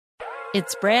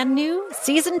It's brand new,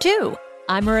 Season 2.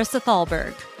 I'm Marissa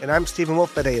Thalberg. And I'm Stephen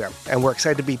Wolf Bedeta, and we're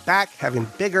excited to be back having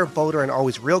bigger, bolder, and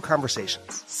always real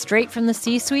conversations. Straight from the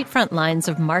C-suite front lines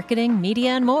of marketing, media,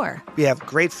 and more. We have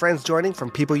great friends joining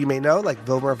from people you may know, like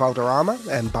Wilmer Valderrama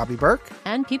and Bobby Burke.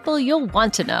 And people you'll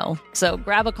want to know. So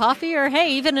grab a coffee or,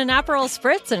 hey, even an Aperol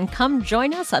Spritz and come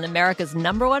join us on America's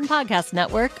 #1 podcast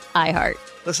network, iHeart.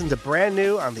 Listen to Brand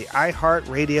New on the iHeart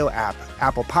Radio app,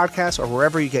 Apple Podcasts, or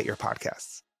wherever you get your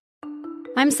podcasts.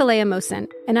 I'm Saleha Mohsin,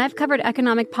 and I've covered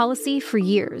economic policy for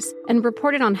years and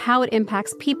reported on how it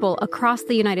impacts people across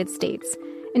the United States.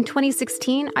 In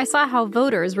 2016, I saw how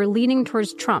voters were leaning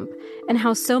towards Trump and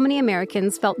how so many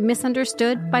Americans felt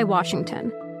misunderstood by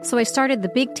Washington. So I started The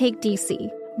Big Take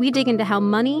DC. We dig into how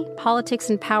money, politics,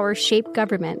 and power shape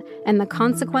government and the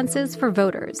consequences for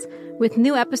voters. With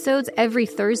new episodes every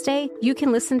Thursday, you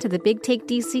can listen to The Big Take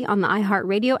DC on the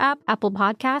iHeartRadio app, Apple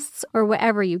Podcasts, or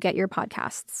wherever you get your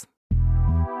podcasts.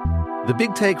 The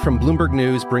Big Take from Bloomberg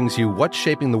News brings you what's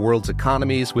shaping the world's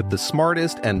economies with the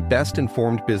smartest and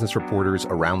best-informed business reporters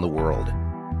around the world.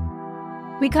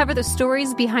 We cover the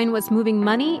stories behind what's moving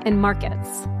money and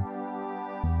markets.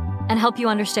 And help you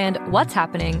understand what's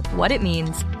happening, what it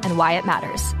means, and why it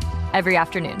matters. Every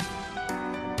afternoon.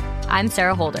 I'm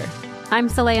Sarah Holder. I'm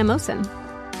Saleha Mohsin.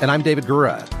 And I'm David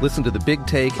Gura. Listen to The Big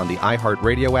Take on the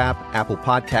iHeartRadio app, Apple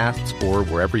Podcasts, or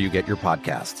wherever you get your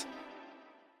podcasts.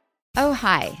 Oh,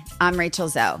 hi, I'm Rachel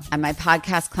Zoe, and my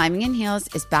podcast, Climbing in Heels,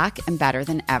 is back and better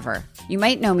than ever. You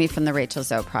might know me from the Rachel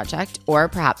Zoe Project, or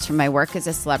perhaps from my work as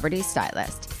a celebrity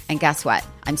stylist. And guess what?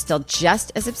 I'm still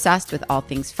just as obsessed with all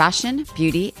things fashion,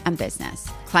 beauty, and business.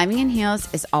 Climbing in Heels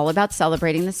is all about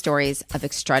celebrating the stories of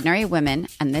extraordinary women,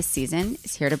 and this season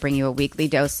is here to bring you a weekly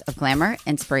dose of glamour,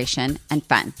 inspiration, and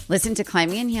fun. Listen to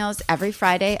Climbing in Heels every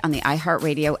Friday on the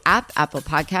iHeartRadio app, Apple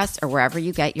Podcasts, or wherever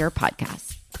you get your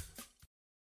podcasts.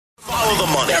 Follow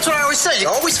the money. That's what I always say. You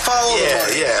always follow the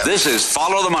money. Yeah. This is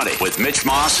Follow the Money with Mitch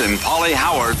Moss and Pauly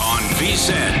Howard on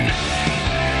VSiN.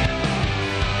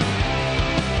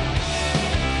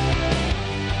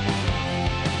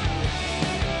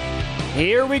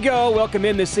 Here we go. Welcome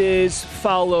in. This is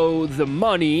Follow the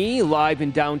Money, live in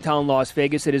downtown Las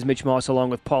Vegas. It is Mitch Moss along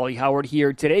with Pauly Howard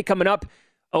here today. Coming up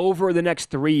over the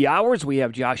next 3 hours, we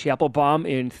have Josh Applebaum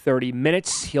in 30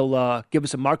 minutes. He'll give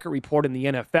us a market report in the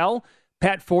NFL.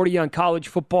 Pat Forty on college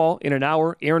football in an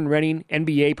hour. Aaron Renning,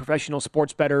 NBA professional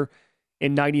sports bettor,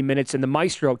 in 90 minutes. And the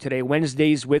Maestro today,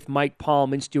 Wednesdays with Mike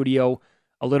Palm in studio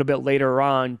a little bit later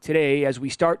on today. As we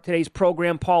start today's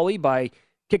program, Pauly, by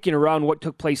kicking around what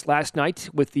took place last night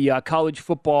with the college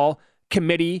football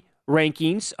committee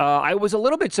rankings. I was a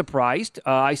little bit surprised.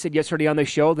 I said yesterday on the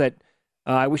show that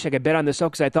I wish I could bet on this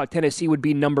because I thought Tennessee would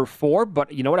be number 4.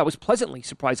 But you know what? I was pleasantly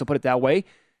surprised, I'll put it that way,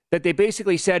 that they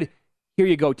basically said, here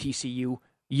you go, TCU.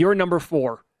 You're number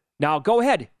 4. Now, go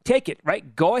ahead. Take it,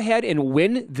 right? Go ahead and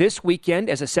win this weekend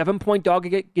as a 7-point dog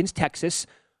against Texas.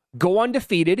 Go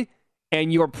undefeated,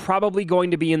 and you're probably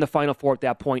going to be in the Final Four at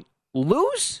that point.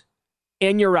 Lose,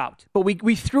 and you're out. But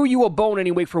we threw you a bone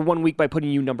anyway for 1 week by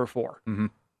putting you number 4. Mm-hmm.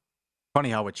 Funny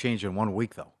how it changed in 1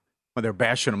 week, though. When they're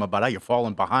bashing them about how you're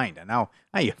falling behind, and now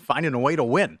you're finding a way to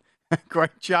win.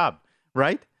 Great job,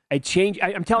 right? It changed.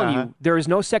 I'm telling you, there is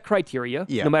no set criteria.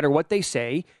 No matter what they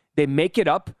say, they make it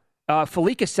up.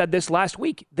 Falika said this last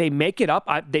week. They make it up.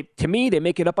 To me, they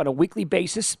make it up on a weekly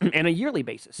basis and a yearly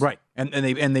basis. Right, and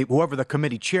they whoever the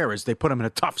committee chair is, they put him in a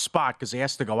tough spot because he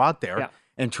has to go out there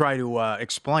and try to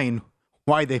explain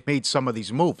why they made some of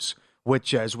these moves.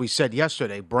 Which, as we said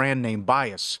yesterday, brand name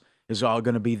bias is all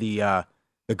going to be the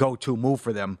go-to move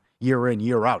for them year in,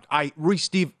 year out. Reese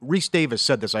Davis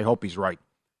said this. I hope he's right.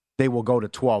 They will go to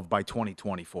 12 by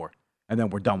 2024, and then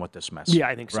we're done with this mess. Yeah,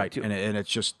 I think so, right? too. And it's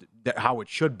just how it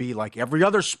should be, like every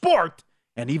other sport,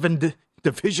 and even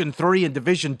Division III and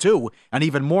Division II, and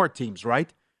even more teams,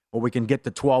 right? Well, we can get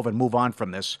to 12 and move on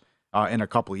from this in a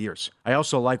couple of years. I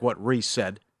also like what Reese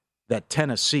said, that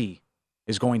Tennessee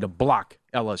is going to block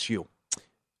LSU.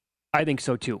 I think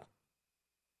so, too.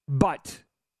 But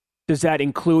does that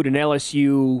include an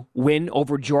LSU win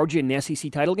over Georgia in the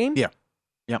SEC title game? Yeah.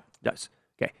 Yep. It does.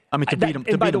 Okay. I mean, to beat them.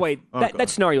 And by the way, that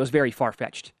scenario is very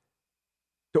far-fetched.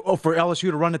 For LSU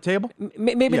to run the table?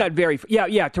 Maybe not very.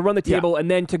 Yeah, to run the table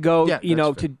and then to go,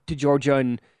 to Georgia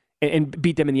and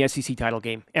beat them in the SEC title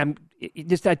game. And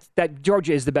just that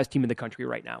Georgia is the best team in the country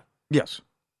right now. Yes.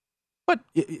 But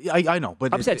I know.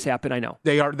 But upsets happen, I know.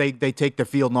 They take the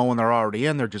field knowing they're already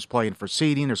in. They're just playing for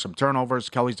seeding. There's some turnovers.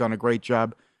 Kelly's done a great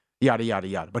job. Yada, yada,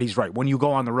 yada. But he's right. When you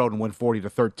go on the road and win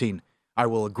 40-13, I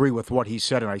will agree with what he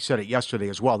said, and I said it yesterday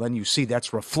as well. Then you see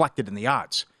that's reflected in the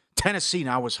odds. Tennessee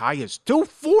now as high as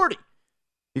 240.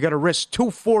 You got to risk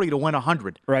 240 to win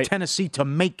 100. Right. Tennessee to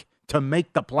make the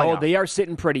playoff. Oh, they are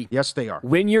sitting pretty. Yes, they are.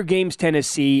 Win your games,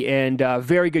 Tennessee, and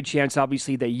very good chance,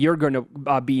 obviously, that you're going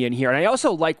to be in here. And I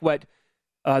also like what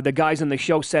the guys on the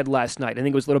show said last night. I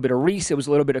think it was a little bit of Reese. It was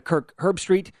a little bit of Kirk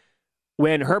Herbstreit.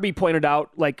 When Herbie pointed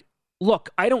out, like, look,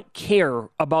 I don't care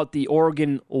about the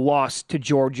Oregon loss to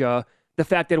Georgia, the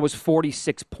fact that it was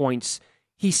 46 points.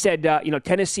 He said,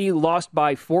 Tennessee lost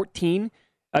by 14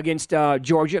 against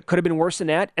Georgia. Could have been worse than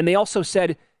that. And they also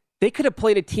said they could have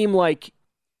played a team like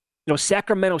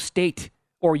Sacramento State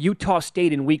or Utah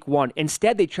State in week 1.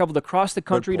 Instead, they traveled across the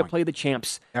country to play the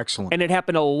champs. Excellent. And it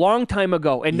happened a long time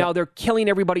ago. And now they're killing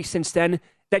everybody since then.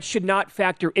 That should not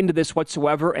factor into this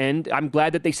whatsoever. And I'm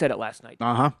glad that they said it last night.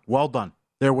 Well done.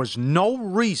 There was no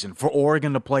reason for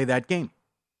Oregon to play that game.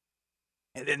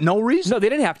 No reason. No, they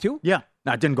didn't have to. Yeah.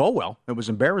 Now, it didn't go well. It was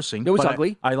embarrassing. It was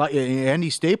ugly. I like Andy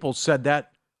Staples said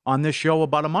that on this show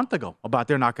about a month ago, about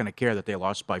they're not going to care that they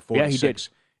lost by 46. Yeah, he did.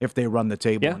 If they run the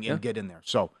table and get in there.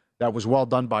 So that was well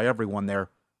done by everyone there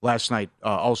last night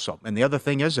also. And the other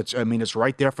thing is, it's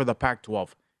right there for the Pac-12.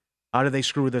 How do they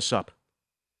screw this up?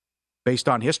 Based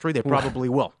on history, they probably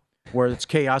will, where it's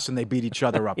chaos and they beat each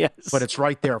other up. Yes. But it's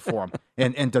right there for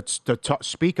them. And to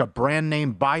speak of brand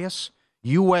name bias,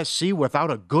 USC without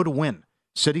a good win,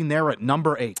 sitting there at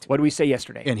number 8. What did we say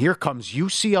yesterday? And here comes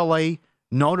UCLA,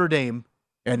 Notre Dame,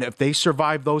 and if they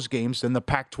survive those games, then the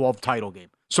Pac-12 title game.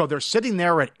 So they're sitting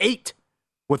there at 8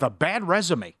 with a bad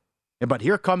resume. But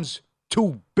here comes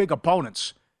 2 big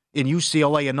opponents in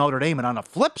UCLA and Notre Dame. And on the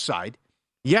flip side,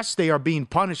 yes, they are being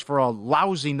punished for a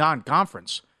lousy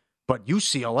non-conference, but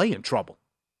UCLA in trouble.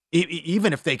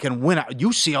 Even if they can win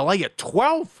UCLA at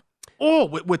 12. Oh,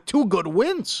 with 2 good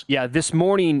wins. Yeah, this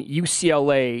morning,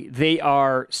 UCLA, they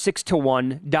are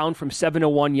 6-1, down from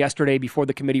 7-1 yesterday before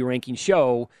the committee ranking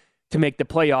show to make the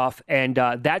playoff. And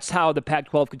that's how the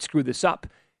Pac-12 could screw this up.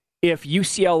 If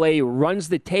UCLA runs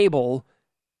the table,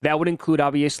 that would include,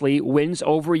 obviously, wins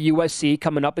over USC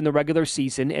coming up in the regular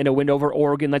season and a win over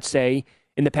Oregon, let's say,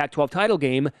 in the Pac-12 title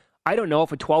game. I don't know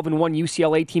if a 12-1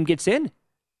 UCLA team gets in.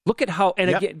 Look at how,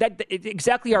 and again, that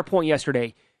exactly our point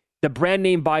yesterday. The brand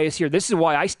name bias here. This is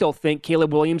why I still think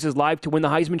Caleb Williams is live to win the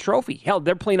Heisman Trophy. Hell,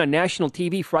 they're playing on national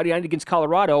TV Friday night against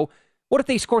Colorado. What if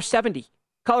they score 70?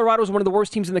 Colorado's one of the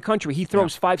worst teams in the country. He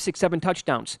throws 5, 6, 7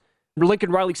 touchdowns.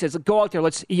 Lincoln Riley says, go out there.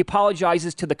 He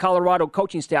apologizes to the Colorado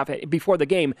coaching staff before the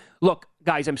game. Look,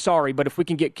 guys, I'm sorry, but if we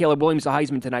can get Caleb Williams the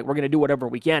Heisman tonight, we're going to do whatever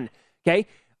we can. Okay?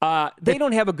 They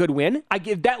don't have a good win.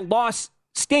 That loss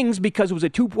stings because it was a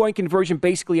 2-point conversion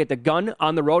basically at the gun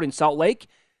on the road in Salt Lake.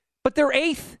 But they're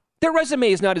 8th. Their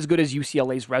resume is not as good as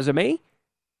UCLA's resume.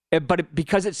 But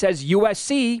because it says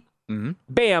USC,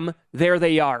 bam, there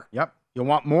they are. Yep. You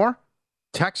want more?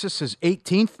 Texas is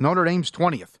 18th. Notre Dame's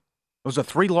 20th. Those are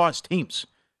 3 lost teams.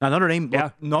 Now, Notre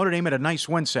Dame had a nice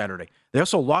win Saturday. They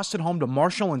also lost at home to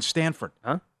Marshall and Stanford.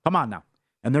 Come on now.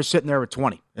 And they're sitting there at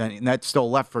 20. And that's still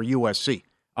left for USC.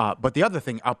 But the other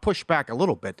thing, I'll push back a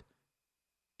little bit.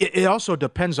 It also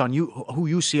depends on who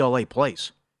UCLA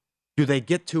plays. Do they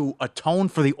get to atone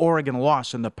for the Oregon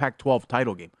loss in the Pac-12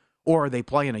 title game? Or are they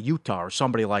playing a Utah or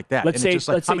somebody like that? Let's say if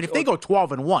they go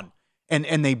 12-1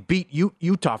 and they beat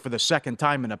Utah for the second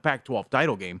time in a Pac-12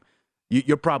 title game,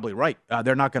 you're probably right.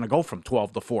 They're not going to go from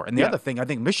 12-4. And the other thing, I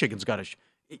think Michigan's got to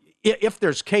if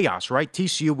there's chaos, right?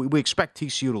 TCU, we expect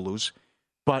TCU to lose.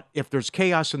 But if there's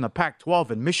chaos in the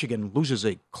Pac-12 and Michigan loses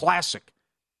a classic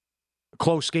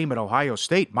close game at Ohio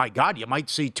State, my God, you might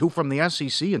see 2 from the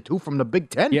SEC and 2 from the Big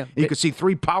Ten. Yeah, you could see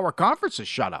 3 power conferences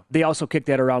shut up. They also kicked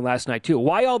that around last night, too.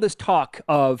 Why all this talk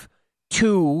of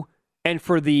 2, and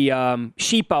for the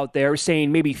sheep out there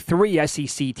saying maybe 3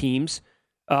 SEC teams?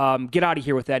 Get out of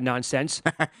here with that nonsense.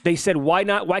 They said, why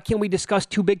not? Why can't we discuss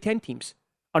 2 Big Ten teams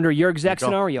under your exact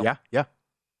scenario? Yeah.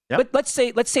 But let's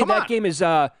say that game is,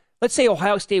 let's say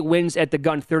Ohio State wins at the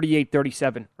gun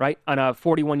 38-37, right? On a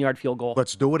 41-yard field goal.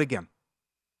 Let's do it again.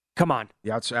 Come on.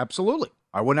 Yeah, it's absolutely.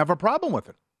 I wouldn't have a problem with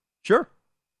it. Sure.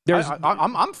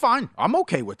 I'm fine. I'm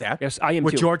okay with that. Yes, I am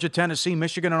with too. Georgia, Tennessee,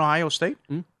 Michigan, and Ohio State.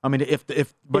 Mm-hmm. I mean, if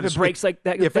it breaks like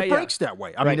that, if it breaks that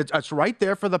way, I mean, it's right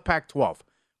there for the Pac-12.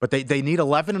 But they need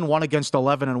 11-1 against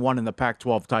 11-1 in the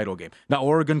Pac-12 title game. Now,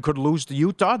 Oregon could lose to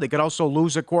Utah. They could also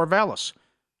lose at Corvallis.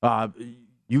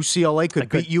 UCLA could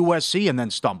beat USC and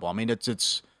then stumble. I mean,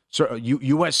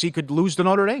 USC could lose to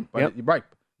Notre Dame. But right.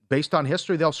 Based on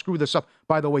history, they'll screw this up.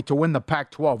 By the way, to win the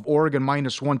Pac-12, Oregon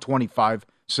 -125,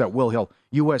 set Will Hill.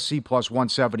 USC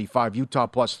 +175, Utah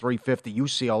 +350,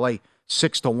 UCLA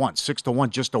 6-1. 6-1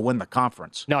 just to win the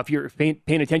conference. Now, if you're paying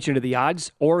attention to the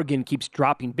odds, Oregon keeps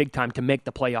dropping big time to make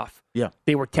the playoff. Yeah.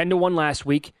 They were 10-1 last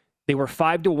week. They were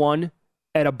 5-1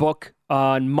 at a book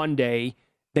on Monday.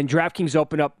 Then DraftKings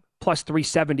opened up plus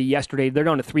 370 yesterday. They're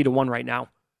down to 3-1 right now.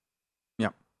 Yeah.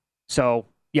 So,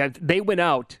 yeah, they went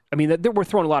out. I mean, we're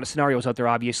throwing a lot of scenarios out there,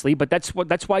 obviously, but that's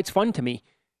why it's fun to me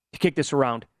to kick this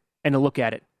around and to look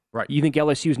at it. Right. You think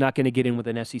LSU's not going to get in with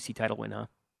an SEC title win, huh?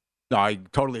 No, I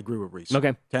totally agree with Reese.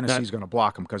 Okay. Tennessee's going to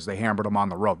block them because they hammered them on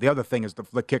the road. The other thing is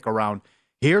the kick around.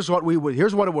 Here's what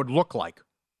it would look like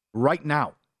right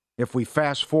now if we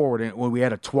fast forward and when we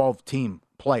had a 12-team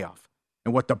playoff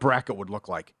and what the bracket would look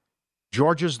like.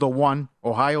 Georgia's the 1,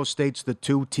 Ohio State's the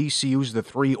 2, TCU's the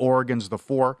 3, Oregon's the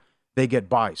 4. They get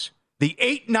buys. The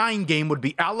 8-9 game would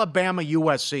be Alabama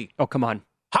USC. Oh, come on.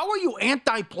 How are you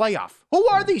anti-playoff? Who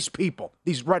are these people?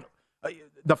 These red.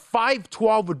 The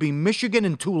 5-12 would be Michigan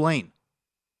and Tulane.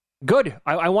 Good.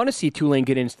 I want to see Tulane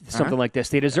get into something like this.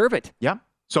 They deserve it. Yeah.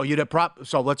 So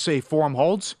so let's say form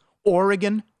holds.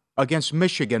 Oregon against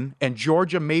Michigan and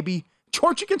Georgia maybe.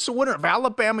 Georgia against the winner of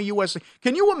Alabama USC.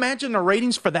 Can you imagine the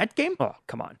ratings for that game? Oh,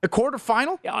 come on. The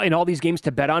quarterfinal? Yeah, and all these games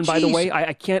to bet on, by the way.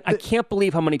 I can't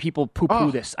believe how many people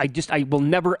poo-poo this. I will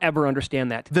never, ever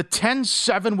understand that. The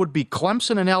 10-7 would be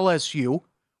Clemson and LSU.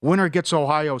 Winner gets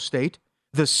Ohio State.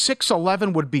 The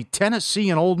 6-11 would be Tennessee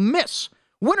and Ole Miss.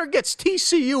 Winner gets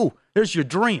TCU. There's your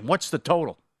dream. What's the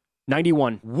total?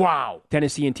 91. Wow.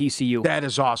 Tennessee and TCU. That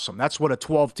is awesome. That's what a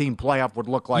 12-team playoff would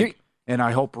look like. And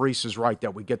I hope Reese is right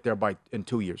that we get there in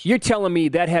 2 years. You're telling me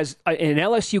that has an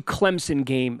LSU-Clemson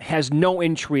game has no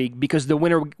intrigue because the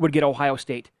winner would get Ohio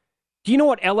State. Do you know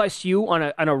what LSU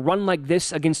on a run like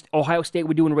this against Ohio State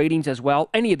would do in ratings as well?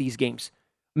 Any of these games.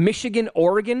 Michigan,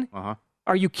 Oregon?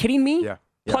 Are you kidding me? Yeah.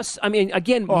 Plus, I mean,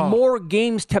 again, more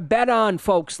games to bet on,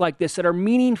 folks, like this that are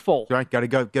meaningful. Right, got to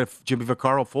go get Jimmy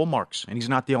Vaccaro full marks, and he's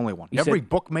not the only one. Every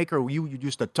bookmaker you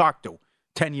used to talk to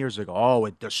 10 years ago,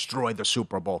 it destroyed the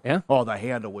Super Bowl. Yeah. Oh, the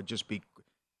handle would just be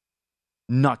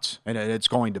nuts, and it's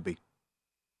going to be.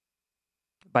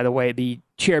 By the way, the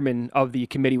chairman of the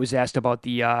committee was asked about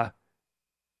the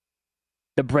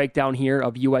breakdown here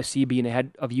of USC being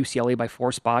ahead of UCLA by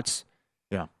 4 spots.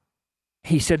 Yeah.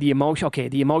 He said the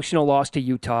emotional loss to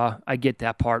Utah, I get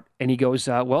that part. And he goes,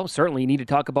 well, certainly you need to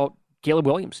talk about Caleb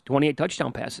Williams, 28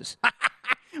 touchdown passes.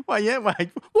 Well, yeah,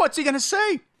 what's he going to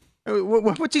say?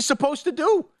 What's he supposed to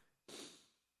do?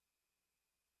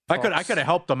 I could have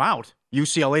helped them out.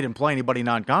 UCLA didn't play anybody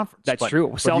non-conference. That's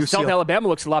true. South Alabama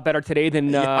looks a lot better today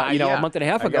than a month and a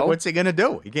half ago. What's he going to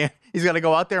do? He's got to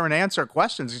go out there and answer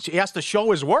questions. He has to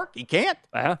show his work. He can't.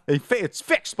 It's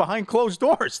fixed behind closed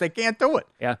doors. They can't do it.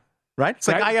 Yeah. Right? It's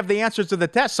like I have the answers to the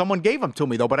test. Someone gave them to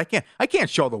me, though, but I can't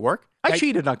show the work. I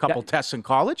cheated on a couple tests in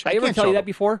college. I ever tell you that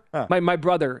before? My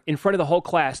brother, in front of the whole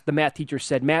class, the math teacher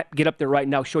said, Matt, get up there right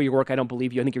now, show your work. I don't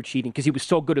believe you. I think you're cheating. Because he was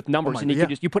so good with numbers. And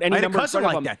you put any number in front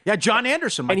of him. That. Yeah, John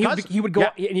Anderson, my cousin. He would go,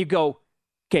 and you'd go,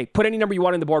 okay, put any number you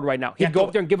want on the board right now. He'd go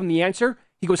up there and give him the answer.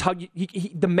 He goes,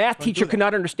 the math teacher could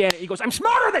not understand it. He goes, I'm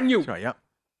smarter than you. That's right, yep.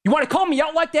 You want to call me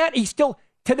out like that? He still,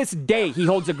 to this day, he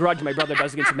holds a grudge my brother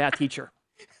does against the math teacher.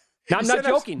 I'm not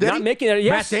joking. Not making it.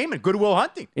 Yes. Matt Damon, Good Will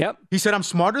Hunting. Yep. He said, I'm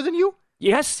smarter than you?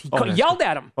 Yes. He yelled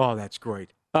at him. Oh, that's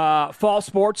great. Fall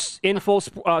sports in full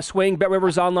swing.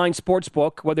 BetRivers Online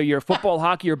Sportsbook. Whether you're a football,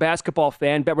 hockey, or basketball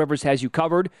fan, BetRivers has you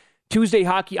covered. Tuesday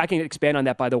hockey. I can expand on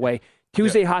that, by the way.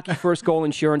 Tuesday hockey first goal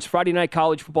insurance. Friday night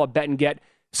college football bet and get.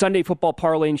 Sunday football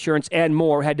parlay insurance and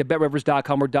more. Head to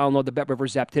BetRivers.com or download the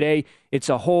BetRivers app today. It's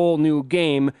a whole new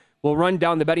game. We'll run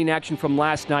down the betting action from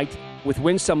last night with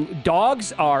wins. Some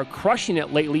dogs are crushing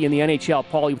it lately in the NHL.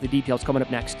 Paulie with the details coming up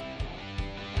next.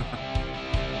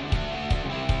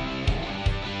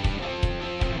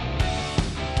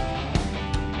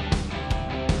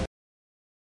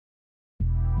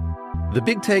 The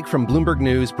Big Take from Bloomberg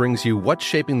News brings you what's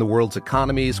shaping the world's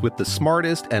economies with the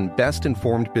smartest and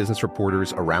best-informed business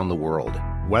reporters around the world.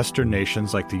 Western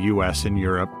nations like the U.S. and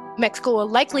Europe. Mexico will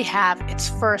likely have its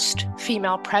first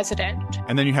female president.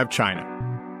 And then you have China.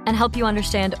 And help you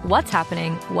understand what's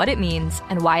happening, what it means,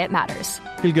 and why it matters.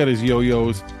 He'll get his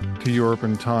yo-yos to Europe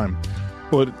in time.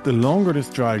 But the longer this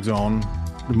drags on,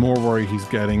 the more worried he's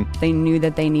getting. They knew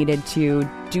that they needed to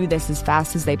do this as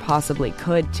fast as they possibly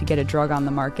could to get a drug on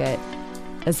the market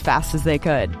as fast as they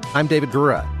could. I'm David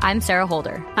Gura. I'm Sarah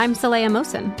Holder. I'm Saleha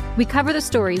Mohsin. We cover the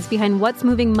stories behind what's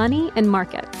moving money and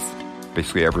markets.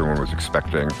 Basically, everyone was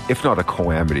expecting, if not a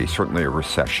calamity, certainly a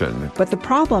recession. But the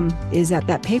problem is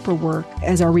that paperwork,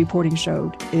 as our reporting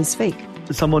showed, is fake.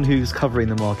 As someone who's covering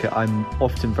the market, I'm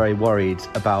often very worried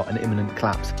about an imminent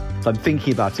collapse. So I'm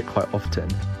thinking about it quite often.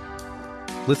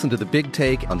 Listen to The Big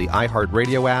Take on the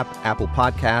iHeartRadio app, Apple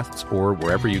Podcasts, or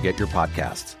wherever you get your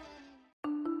podcasts.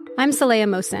 I'm Saleha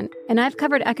Mohsin, and I've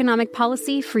covered economic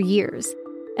policy for years.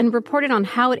 and reported on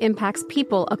how it impacts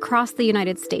people across the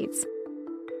United States.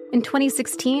 In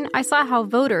 2016, I saw how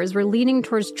voters were leaning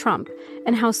towards Trump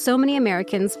and how so many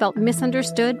Americans felt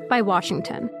misunderstood by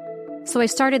Washington. So I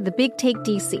started The Big Take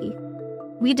DC.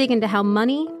 We dig into how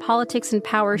money, politics, and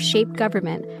power shape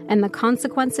government and the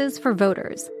consequences for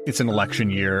voters. It's an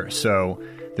election year, so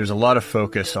there's a lot of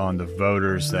focus on the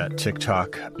voters that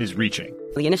TikTok is reaching.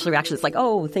 The initial reaction is like,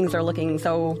 oh, things are looking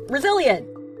so resilient.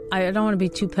 I don't want to be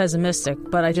too pessimistic,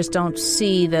 but I just don't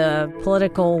see the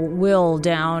political will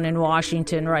down in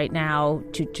Washington right now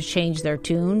to change their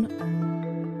tune.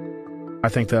 I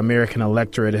think the American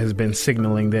electorate has been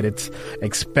signaling that it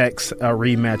expects a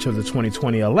rematch of the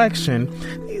 2020 election.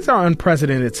 These are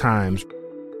unprecedented times.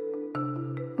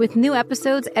 With new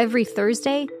episodes every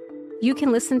Thursday, you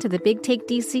can listen to The Big Take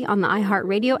DC on the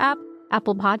iHeartRadio app,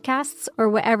 Apple Podcasts, or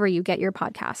wherever you get your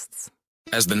podcasts.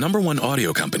 As the #1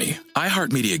 audio company,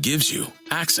 iHeartMedia gives you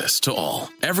access to all.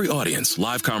 Every audience,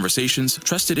 live conversations,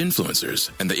 trusted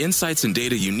influencers, and the insights and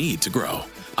data you need to grow.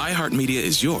 iHeartMedia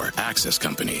is your access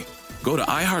company. Go to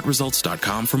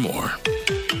iHeartResults.com for more.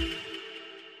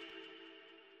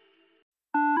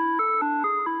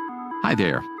 Hi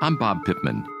there, I'm Bob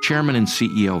Pittman, Chairman and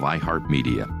CEO of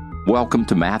iHeartMedia. Welcome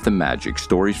to Math and Magic,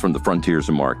 Stories from the Frontiers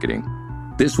of Marketing.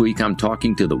 This week, I'm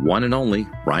talking to the one and only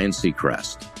Ryan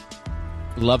Seacrest.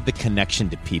 Love the connection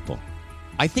to people.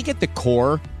 I think at the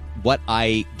core, what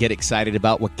I get excited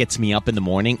about, what gets me up in the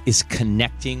morning, is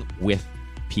connecting with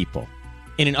people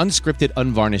in an unscripted,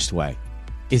 unvarnished way.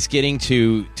 Is getting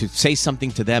to say something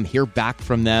to them, hear back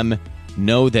from them,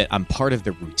 know that I'm part of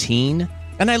the routine,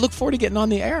 and I look forward to getting on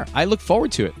the air. I look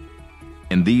forward to it.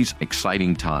 In these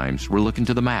exciting times, we're looking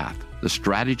to the math, the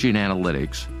strategy and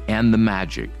analytics, and the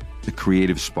magic, the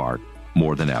creative spark,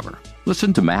 more than ever.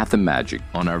 Listen to Math and Magic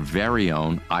on our very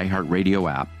own iHeartRadio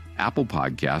app, Apple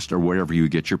Podcast, or wherever you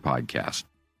get your podcast.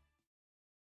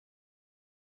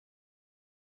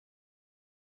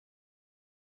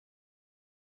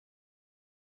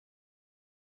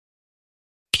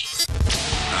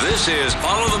 This is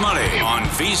Follow the Money on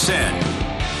VSiN.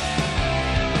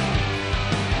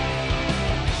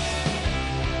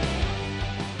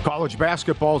 College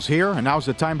basketball's here, and now's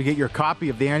the time to get your copy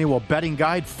of the annual betting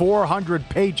guide, 400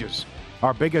 pages.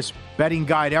 Our biggest betting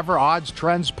guide ever, odds,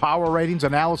 trends, power ratings,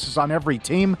 analysis on every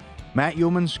team. Matt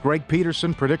Youmans, Greg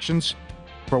Peterson, predictions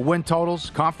for win totals,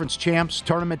 conference champs,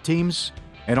 tournament teams,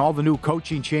 and all the new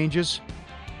coaching changes.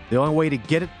 The only way to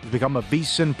get it is become a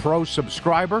VSiN Pro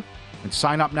subscriber and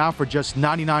sign up now for just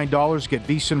 $99. Get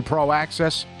VSiN Pro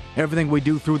access. Everything we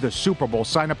do through the Super Bowl.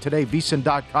 Sign up today,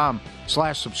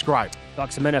 VSiN.com/subscribe.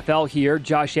 Talk some NFL here.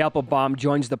 Josh Applebaum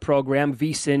joins the program,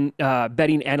 VSiN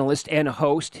betting analyst and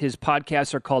host. His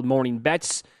podcasts are called Morning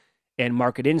Bets and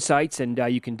Market Insights, and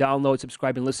you can download,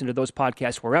 subscribe, and listen to those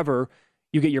podcasts wherever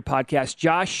you get your podcasts.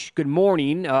 Josh, good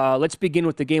morning. Let's begin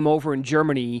with the game over in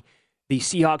Germany. The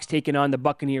Seahawks taking on the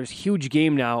Buccaneers. Huge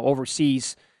game now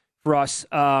overseas for us.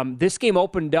 This game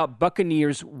opened up.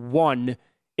 Buccaneers won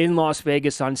in Las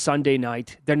Vegas on Sunday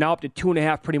night. They're now up to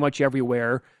 2.5 pretty much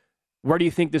everywhere. Where do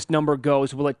you think this number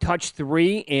goes? Will it touch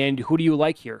 3? And who do you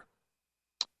like here?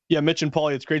 Yeah, Mitch and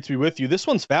Paulie, it's great to be with you. This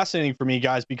one's fascinating for me,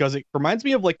 guys, because it reminds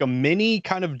me of like a mini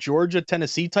kind of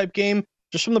Georgia-Tennessee type game,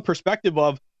 just from the perspective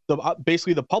of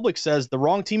basically the public says the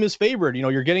wrong team is favored. You know,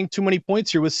 you're getting too many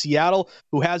points here with Seattle,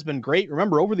 who has been great.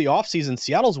 Remember, over the offseason,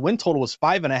 Seattle's win total was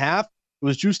 5.5. It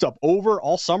was juiced up over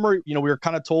all summer. You know, we were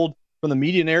kind of told from the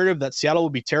media narrative that Seattle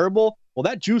would be terrible. Well,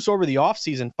 that juice over the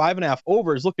offseason, 5.5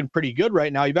 over, is looking pretty good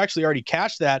right now. You've actually already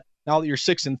cashed that now that you're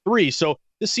 6-3. So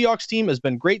this Seahawks team has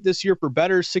been great this year for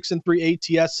bettors, 6-3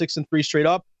 ATS, 6-3 straight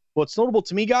up. What's notable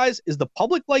to me, guys, is the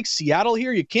public likes Seattle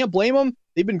here. You can't blame them.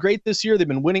 They've been great this year. They've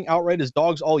been winning outright as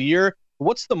dogs all year. But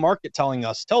what's the market telling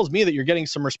us? It tells me that you're getting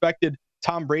some respected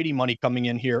Tom Brady money coming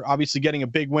in here. Obviously getting a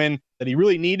big win that he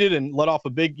really needed and let off a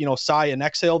big, sigh and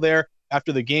exhale there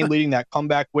after the game, leading that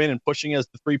comeback win and pushing as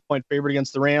the 3-point favorite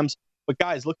against the Rams. But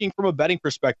guys, looking from a betting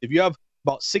perspective, you have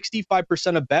about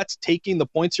 65% of bets taking the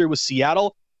points here with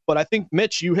Seattle. But I think,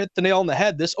 Mitch, you hit the nail on the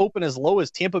head. This opened as low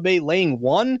as Tampa Bay laying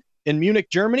 1 in Munich,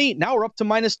 Germany. Now we're up to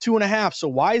 -2.5. So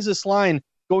why is this line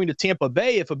going to Tampa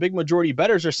Bay if a big majority of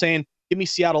bettors are saying, give me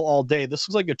Seattle all day? This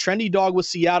looks like a trendy dog with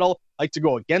Seattle. I like to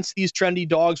go against these trendy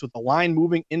dogs with the line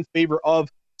moving in favor of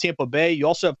Tampa Bay. You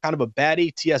also have kind of a bad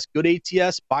ATS, good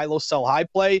ATS, buy low, sell high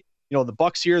play. The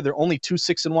Bucs here, they're only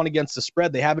 2-6-1 against the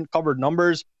spread. They haven't covered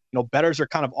numbers. Bettors are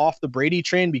kind of off the Brady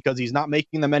train because he's not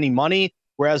making them any money,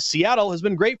 whereas Seattle has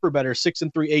been great for bettors,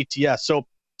 6-3 ATS. So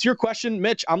to your question,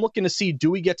 Mitch, I'm looking to see,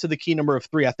 do we get to the key number of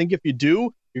 3? I think if you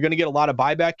do, you're going to get a lot of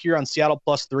buyback here on Seattle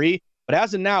 +3. But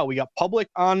as of now, we got public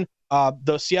on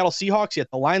the Seattle Seahawks, yet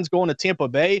the line's going to Tampa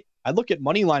Bay. I'd look at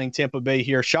money lining Tampa Bay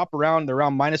here. Shop around. They're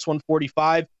around minus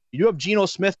 145. You do have Geno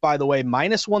Smith, by the way,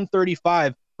 minus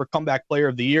 135 for comeback player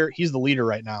of the year. He's the leader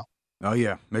right now. Oh,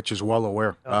 yeah. Mitch is well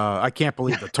aware. I can't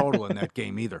believe the total in that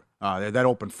game either. That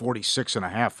opened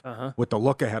 46.5 with the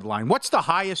look-ahead line. What's the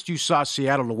highest you saw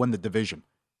Seattle to win the division?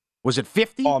 Was it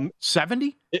 50?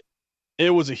 70? It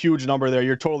was a huge number there.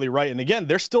 You're totally right. And again,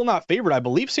 they're still not favored. I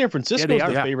believe San Francisco is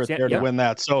the favorite there to win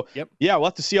that. So, yeah, we'll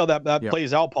have to see how that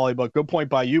plays out, Paulie. But good point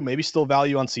by you. Maybe still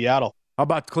value on Seattle. How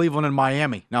about Cleveland and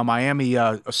Miami? Now, Miami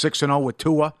 6-0 with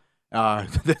Tua.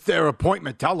 Their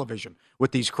appointment television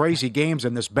with these crazy games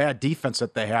and this bad defense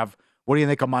that they have. What do you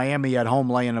think of Miami at home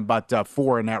laying about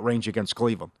 4 in that range against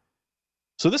Cleveland?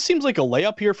 So this seems like a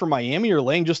layup here for Miami. You're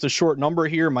laying just a short number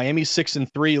here. Miami's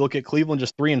 6-3. Look at Cleveland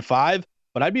just 3-5.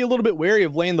 But I'd be a little bit wary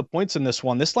of laying the points in this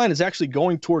one. This line is actually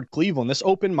going toward Cleveland. This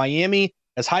opened Miami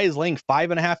as high as laying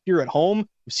 5.5 here at home.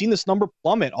 We've seen this number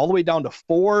plummet all the way down to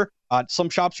 4. Some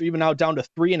shops are even now down to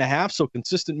 3.5. So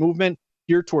consistent movement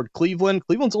here toward Cleveland.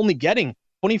 Cleveland's only getting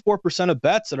 24% of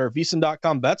bets at our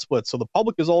VSiN.com bet split. So the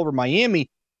public is all over Miami.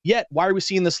 Yet, why are we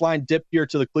seeing this line dip here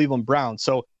to the Cleveland Browns?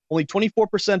 So only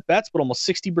 24% bets, but almost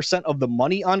 60% of the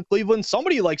money on Cleveland.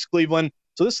 Somebody likes Cleveland.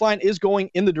 So this line is going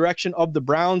in the direction of the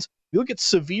Browns. You look at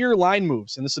severe line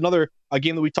moves, and this is another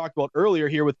game that we talked about earlier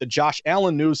here with the Josh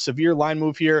Allen news. Severe line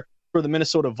move here for the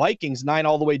Minnesota Vikings, 9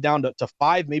 all the way down to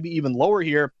 5, maybe even lower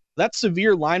here. That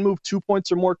severe line move, 2 points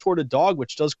or more toward a dog,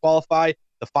 which does qualify.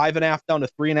 The 5.5 down to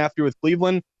 3.5 here with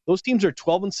Cleveland. Those teams are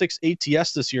 12-6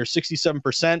 ATS this year,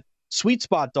 67%. Sweet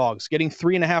spot dogs getting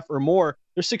 3.5 or more,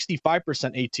 they're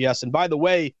 65% ATS. And by the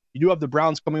way, you do have the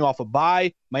Browns coming off a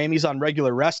bye. Miami's on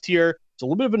regular rest here. It's a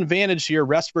little bit of an advantage here,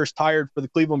 rest versus tired for the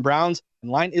Cleveland Browns.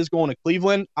 And line is going to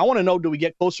Cleveland. I want to know, do we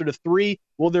get closer to 3?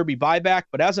 Will there be buyback?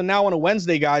 But as of now on a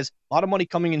Wednesday, guys, a lot of money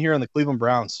coming in here on the Cleveland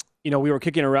Browns. You know, we were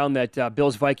kicking around that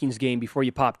Bills-Vikings game before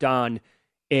you popped on.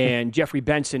 And Jeffrey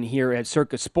Benson here at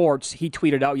Circa Sports, he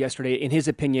tweeted out yesterday, in his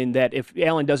opinion, that if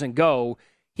Allen doesn't go,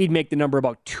 he'd make the number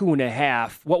about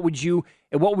 2.5. What would you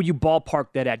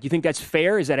ballpark that at? Do you think that's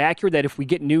fair? Is that accurate, that if we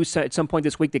get news at some point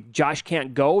this week that Josh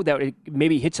can't go, that it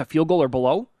maybe hits a field goal or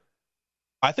below?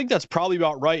 I think that's probably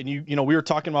about right. And you know, we were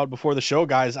talking about it before the show,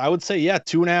 guys. I would say,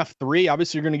 2.5, 3.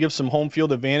 Obviously, you're going to give some home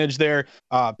field advantage there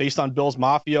based on Bills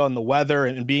Mafia and the weather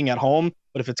and being at home.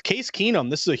 But if it's Case Keenum,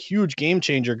 this is a huge game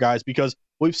changer, guys, because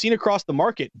we've seen across the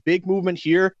market, big movement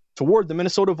here toward the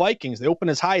Minnesota Vikings. They open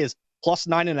as high as plus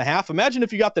 9.5. Imagine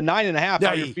if you got the 9.5,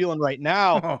 how you're feeling right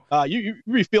now. You'd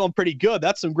be feeling pretty good.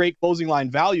 That's some great closing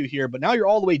line value here. But now you're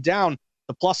all the way down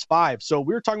to plus 5. So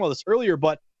we were talking about this earlier,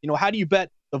 but how do you bet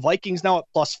the Vikings now at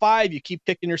plus 5? You keep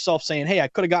kicking yourself saying, hey, I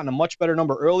could have gotten a much better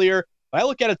number earlier. But I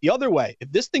look at it the other way.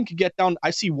 If this thing could get down,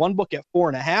 I see one book at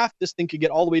 4.5. This thing could get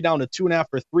all the way down to 2.5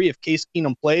 or 3 if Case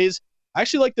Keenum plays. I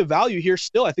actually like the value here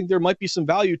still. I think there might be some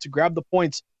value to grab the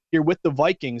points here with the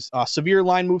Vikings. Severe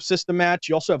line move system match.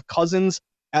 You also have Cousins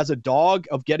as a dog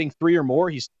of getting 3 or more.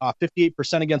 He's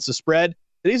 58% against the spread.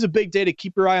 Today's a big day to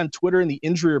keep your eye on Twitter and the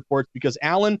injury reports because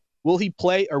Allen, will he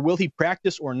play or will he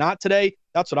practice or not today?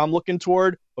 That's what I'm looking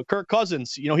toward. But Kirk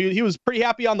Cousins, he was pretty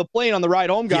happy on the plane on the ride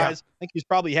home, guys. Yeah. I think he's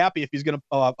probably happy if he's going to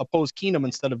oppose Keenum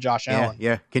instead of Josh Allen.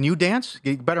 Yeah. Can you dance?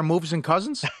 Get better moves than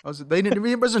Cousins? He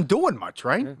wasn't doing much,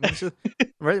 right?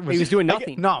 He was doing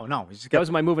nothing. No. That was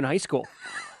my move in high school.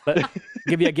 But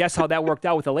give you a guess how that worked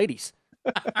out with the ladies.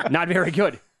 Not very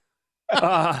good.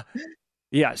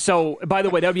 Yeah. So, by the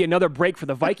way, that would be another break for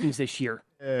the Vikings this year.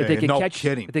 If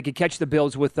they could catch the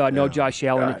Bills with no Josh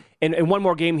Allen. And one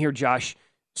more game here, Josh.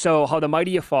 So how the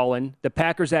mighty have fallen. The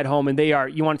Packers at home, and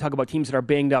you want to talk about teams that are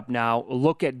banged up now.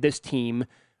 Look at this team.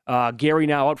 Gary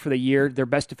now out for the year. Their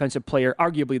best defensive player,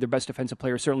 arguably their best defensive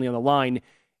player, certainly on the line.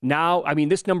 Now,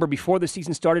 this number before the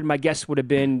season started, my guess would have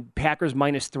been Packers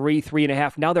minus 3,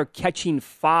 3.5. Now they're catching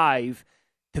 5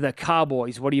 to the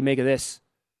Cowboys. What do you make of this?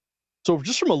 So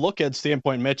just from a look-ahead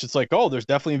standpoint, Mitch, it's like, there's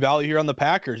definitely value here on the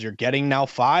Packers. You're getting now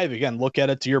 5. Again, look at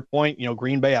it to your point.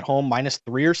 Green Bay at home minus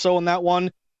 3 or so in that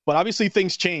one. But obviously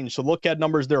things change. So look at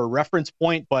numbers. They're a reference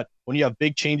point. But when you have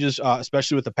big changes,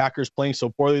 especially with the Packers playing so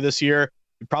poorly this year,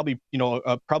 you probably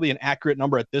an accurate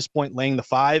number at this point, laying the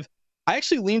 5. I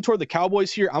actually lean toward the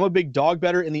Cowboys here. I'm a big dog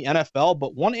bettor in the NFL.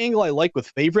 But one angle I like with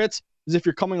favorites is if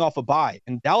you're coming off a bye.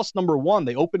 And Dallas, number 1,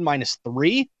 they opened minus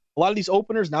 3. A lot of these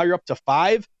openers, now you're up to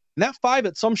 5. And that 5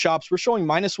 at some shops, we're showing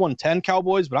minus 110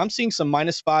 Cowboys, but I'm seeing some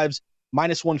minus 5s,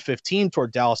 minus 115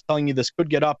 toward Dallas, telling you this could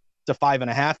get up to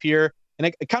 5.5 here. And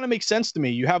it kind of makes sense to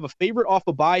me. You have a favorite off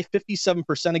a bye,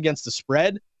 57% against the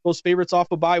spread. Those favorites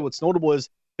off a bye, what's notable is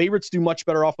favorites do much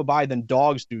better off a bye than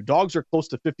dogs do. Dogs are close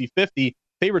to 50-50.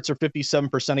 Favorites are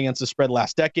 57% against the spread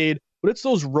last decade, but it's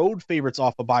those road favorites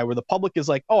off a bye where the public is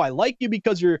like, oh, I like you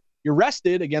because you're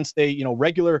rested against a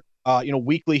regular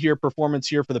weekly here performance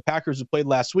here for the Packers who played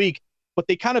last week. But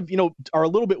they kind of, are a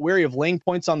little bit wary of laying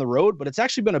points on the road, but it's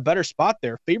actually been a better spot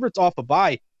there. Favorites off a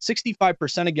bye,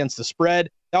 65% against the spread.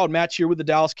 That would match here with the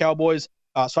Dallas Cowboys.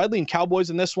 So I'd lean Cowboys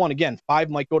in this one. Again, 5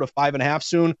 might go to 5.5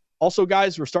 soon. Also,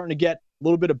 guys, we're starting to get a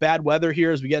little bit of bad weather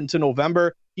here as we get into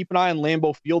November. Keep an eye on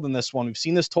Lambeau Field in this one. We've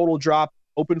seen this total drop,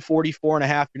 open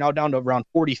 44.5. You're now down to around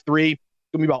 43. It's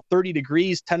going to be about 30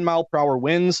 degrees, 10-mile-per-hour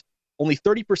winds. Only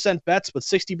 30% bets, but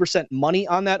 60% money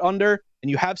on that under. And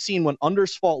you have seen when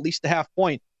unders fall at least a half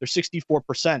point, they're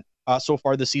 64% so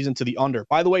far this season to the under.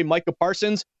 By the way, Micah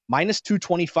Parsons, minus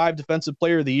 225 Defensive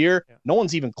Player of the Year. Yeah. No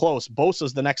one's even close.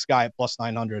 Bosa's the next guy at plus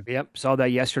 900. Yep, saw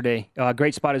that yesterday.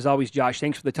 Great spot as always, Josh.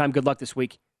 Thanks for the time. Good luck this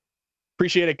week.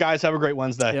 Appreciate it, guys. Have a great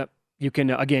Wednesday. Yep. You can,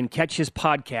 again, catch his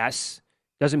podcasts.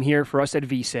 Does them here for us at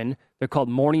VSiN. They're called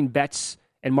Morning Bets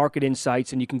and Market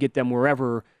Insights, and you can get them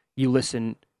wherever you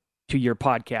listen to your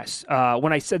podcasts.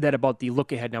 When I said that about the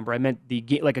look-ahead number, I meant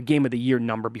like a game of the year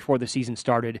number before the season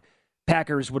started.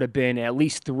 Packers would have been at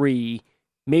least 3,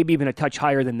 maybe even a touch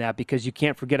higher than that, because you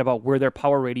can't forget about where their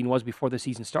power rating was before the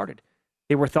season started.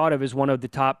 They were thought of as one of the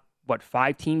top,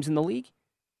 5 teams in the league?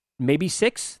 Maybe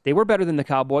 6. They were better than the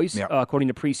Cowboys, according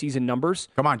to preseason numbers.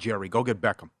 Come on, Jerry. Go get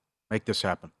Beckham. Make this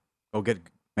happen.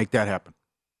 Make that happen.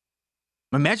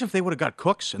 Imagine if they would have got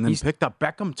Cooks and then picked up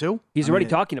Beckham, too. He's already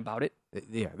talking about it.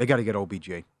 Yeah, they got to get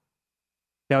OBJ.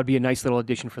 That would be a nice little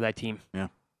addition for that team. Yeah.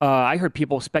 I heard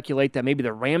people speculate that maybe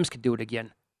the Rams could do it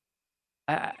again.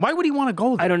 Why would he want to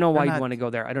go there? I don't know why he'd want to go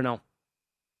there. I don't know.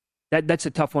 That's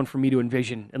a tough one for me to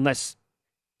envision, unless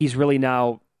he's really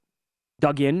now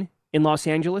dug in Los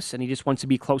Angeles and he just wants to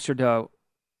be closer to,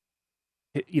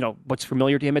 what's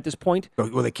familiar to him at this point.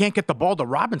 Well, they can't get the ball to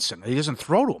Robinson. He doesn't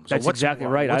throw to him. So that's exactly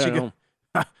right. I don't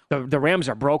know. The Rams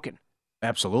are broken.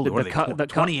 Absolutely. What are they,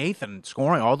 28th in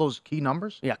scoring, all those key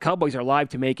numbers? Yeah, Cowboys are live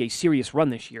to make a serious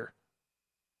run this year.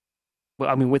 Well,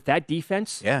 I mean, with that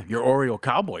defense. Yeah, your Oriole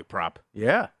Cowboy prop.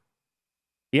 Yeah.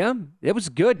 Yeah, it was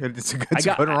good. It's a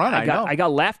good run, I know. I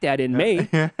got laughed at in May.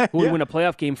 Who would win a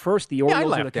playoff game first, the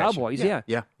Orioles or the Cowboys? Yeah.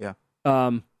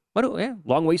 Long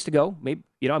ways to go. Maybe,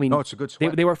 no, it's a good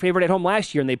sweat. They were favored at home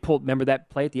last year, and they pulled, remember that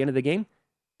play at the end of the game?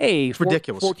 Hey, it's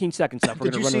ridiculous. 14 seconds left. We're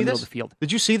going to run in the middle of the field.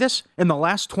 Did you see this? In the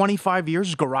last 25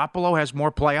 years, Garoppolo has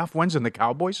more playoff wins than the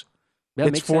Cowboys. Yeah,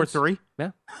 it's 4-3.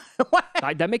 Yeah.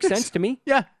 That makes sense to me.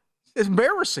 Yeah. It's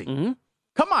embarrassing. Mm-hmm.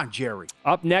 Come on, Jerry.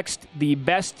 Up next, the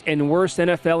best and worst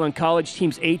NFL and college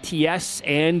teams ATS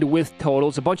and with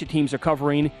totals. A bunch of teams are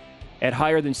covering at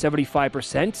higher than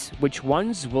 75%. Which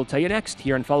ones? We'll tell you next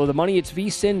here on Follow the Money. It's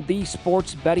VSiN, the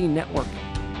Sports Betting Network.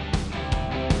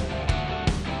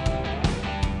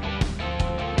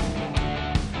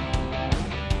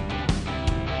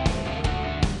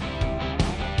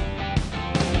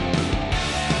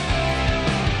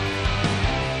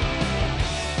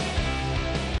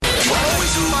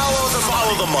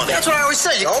 Follow the money. That's what I always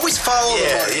say. You always follow the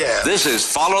money. Yeah. This is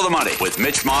Follow the Money with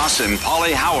Mitch Moss and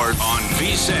Paulie Howard on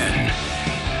VSiN.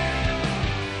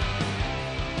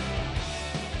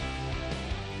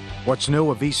 What's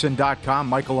new at VSiN.com?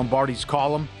 Michael Lombardi's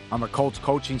column on the Colts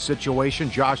coaching situation.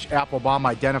 Josh Applebaum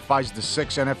identifies the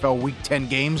 6 NFL Week 10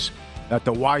 games that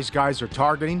the wise guys are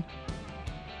targeting.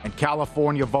 And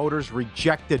California voters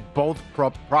rejected both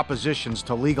propositions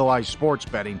to legalize sports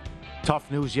betting.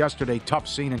 Tough news yesterday, tough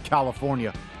scene in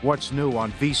California. What's new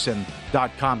on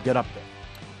VSiN.com? Get up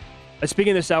there.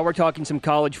 Speaking of this hour, we're talking some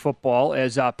college football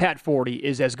as Pat Forty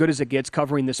is as good as it gets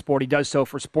covering the sport. He does so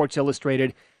for Sports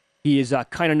Illustrated. He is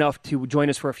kind enough to join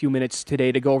us for a few minutes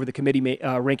today to go over the committee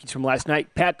rankings from last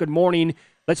night. Pat, good morning.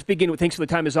 Let's begin with, thanks for the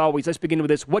time as always. Let's begin with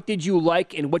this. What did you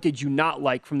like and what did you not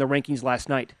like from the rankings last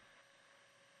night?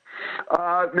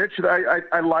 Mitch,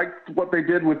 I liked what they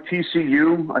did with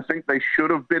TCU. I think they should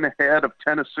have been ahead of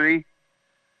Tennessee.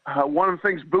 One of the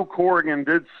things Boo Corrigan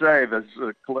did say, the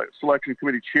selection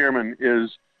committee chairman,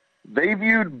 is they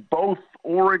viewed both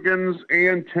Oregon's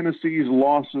and Tennessee's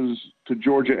losses to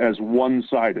Georgia as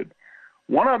one-sided.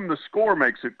 One of them, the score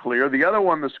makes it clear. The other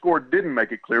one, the score didn't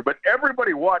make it clear. But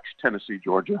everybody watched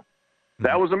Tennessee-Georgia.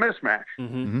 That was a mismatch.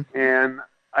 Mm-hmm. And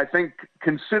I think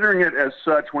considering it as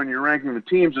such when you're ranking the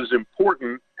teams is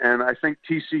important, and I think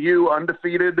TCU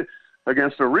undefeated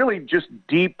against a really just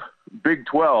deep Big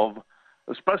 12,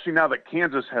 especially now that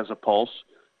Kansas has a pulse,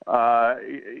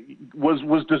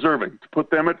 was deserving to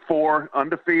put them at 4,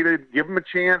 undefeated, give them a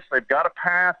chance. They've got a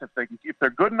path. If they're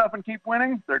good enough and keep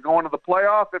winning, they're going to the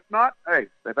playoff. If not, hey,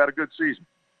 they've had a good season.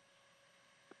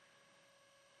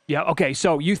 Yeah, okay,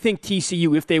 so you think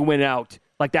TCU, if they win out,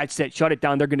 like that's it, shut it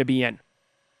down, they're going to be in?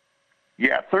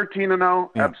 Yeah,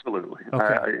 13-0, absolutely.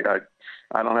 Okay.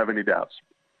 I don't have any doubts.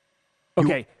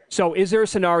 Okay, so is there a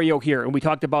scenario here, and we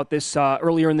talked about this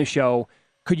earlier in the show,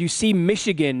 could you see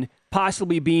Michigan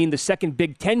possibly being the second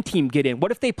Big Ten team get in?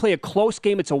 What if they play a close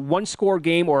game, it's a one-score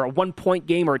game or a 1-point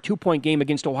game or a 2-point game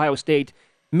against Ohio State,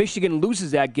 Michigan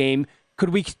loses that game, could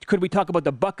we talk about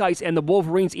the Buckeyes and the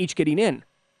Wolverines each getting in?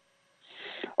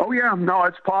 Oh, yeah, no,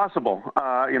 it's possible.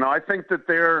 I think that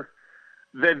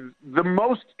the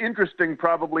most interesting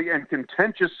probably and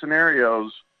contentious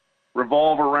scenarios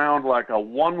revolve around like a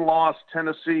one-loss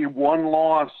Tennessee,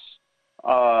 one-loss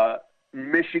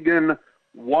Michigan,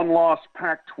 one-loss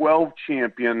Pac-12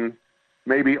 champion,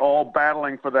 maybe all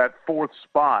battling for that fourth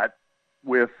spot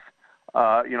with,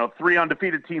 3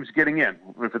 undefeated teams getting in.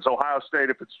 If it's Ohio State,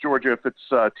 if it's Georgia, if it's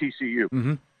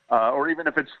TCU, or even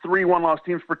if it's 3 one-loss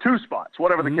teams for 2 spots,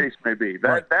 whatever the case may be.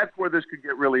 That's where this could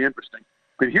get really interesting.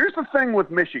 But here's the thing with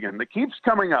Michigan that keeps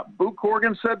coming up. Boo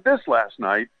Corrigan said this last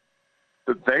night,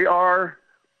 that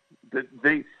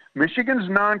Michigan's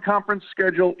non-conference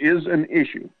schedule is an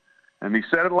issue. And he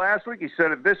said it last week. He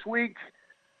said it this week.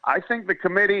 I think the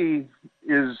committee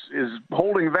is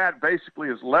holding that basically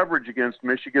as leverage against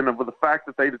Michigan over the fact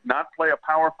that they did not play a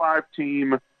Power 5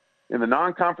 team in the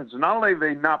non-conference. And not only did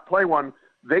they not play one,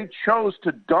 they chose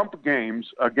to dump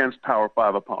games against Power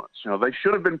 5 opponents. They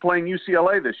should have been playing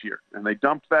UCLA this year, and they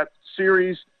dumped that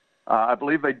series. I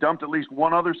believe they dumped at least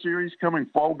one other series going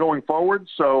forward.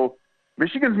 So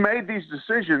Michigan's made these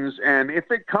decisions, and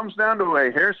if it comes down to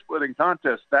a hair-splitting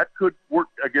contest, that could work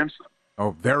against them.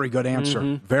 Oh, very good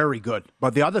answer. Very good.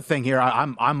 But the other thing here,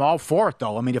 I'm all for it,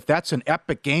 though. I mean, if that's an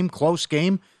epic game, close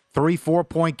game,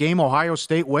 3-4-point game, Ohio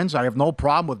State wins, I have no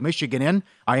problem with Michigan in.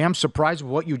 I am surprised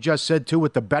with what you just said, too,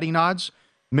 with the betting odds.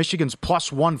 Michigan's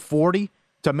plus 140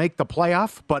 to make the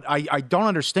playoff. But I don't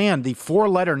understand. The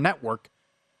 4-letter network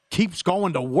keeps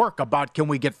going to work about, can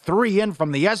we get 3 in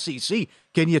from the SEC?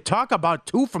 Can you talk about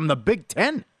 2 from the Big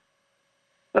Ten?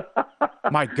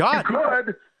 My God. You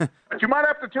could, but you might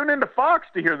have to tune into Fox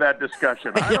to hear that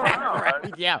discussion. I don't know.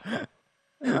 Right. Yeah.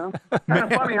 Kind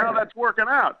of funny how that's working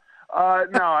out.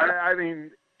 I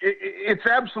mean, it's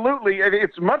absolutely,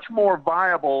 it's much more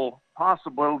viable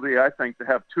possibility, I think, to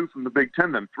have 2 from the Big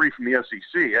Ten than 3 from the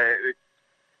SEC.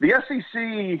 The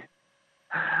SEC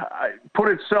put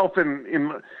itself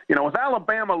in, with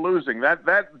Alabama losing,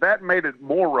 that made it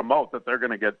more remote that they're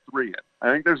going to get 3 in. I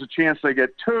think there's a chance they get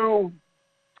 2,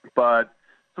 but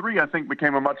 3, I think,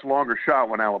 became a much longer shot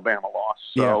when Alabama lost.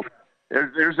 So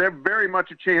there's very much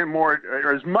a chance,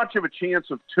 or as much of a chance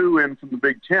of 2 in from the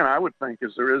Big Ten, I would think,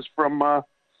 as there is from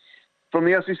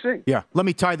the SEC. Yeah, let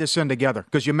me tie this in together,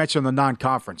 because you mentioned the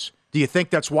non-conference. Do you think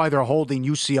that's why they're holding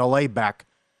UCLA back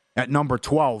at number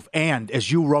 12? And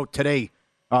as you wrote today,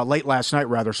 late last night,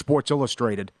 rather, Sports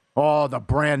Illustrated, the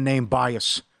brand name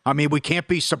bias. I mean, we can't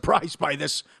be surprised by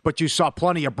this, but you saw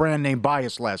plenty of brand name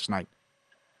bias last night.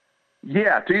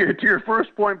 Yeah, to your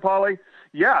first point, Paulie,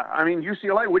 yeah, I mean,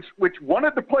 UCLA, which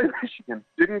wanted to play Michigan,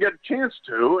 didn't get a chance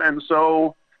to, and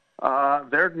so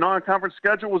their non-conference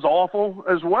schedule was awful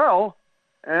as well,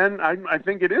 and I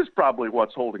think it is probably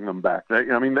what's holding them back. They've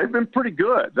been pretty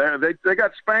good. They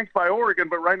got spanked by Oregon,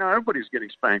 but right now everybody's getting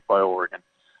spanked by Oregon.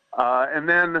 And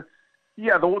then,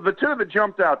 the 2 that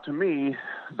jumped out to me,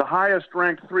 the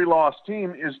highest-ranked 3-loss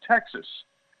team is Texas.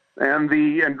 And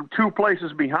 2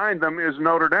 places behind them is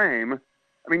Notre Dame.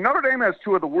 I mean, Notre Dame has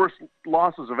 2 of the worst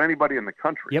losses of anybody in the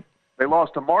country. Yep. They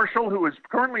lost to Marshall, who is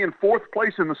currently in 4th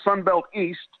place in the Sun Belt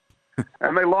East,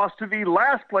 and they lost to the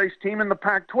last-place team in the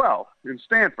Pac-12 in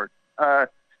Stanford.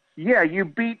 You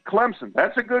beat Clemson.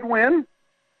 That's a good win.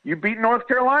 You beat North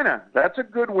Carolina. That's a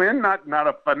good win. Not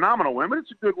a phenomenal win, but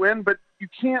it's a good win. But you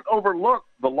can't overlook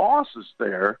the losses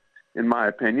there, in my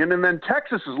opinion. And then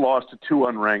Texas has lost to 2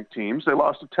 unranked teams. They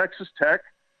lost to Texas Tech,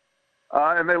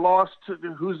 and they lost to,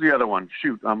 who's the other one?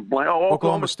 Shoot, I'm blank.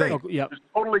 Oklahoma State. Just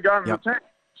totally got in the tank.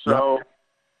 So,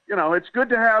 it's good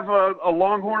to have a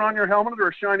Longhorn on your helmet or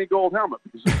a shiny gold helmet,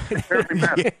 because it apparently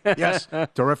matters. Yes,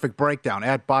 terrific breakdown.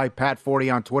 @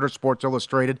 Pat40 on Twitter, Sports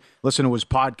Illustrated. Listen to his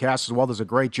podcast as well. Does a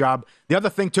great job. The other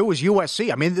thing, too, is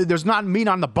USC. I mean, there's not meat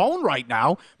on the bone right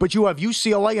now, but you have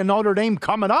UCLA and Notre Dame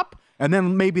coming up, and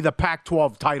then maybe the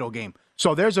Pac-12 title game.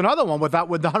 So there's another one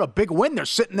without a big win. They're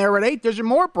sitting there at 8. There's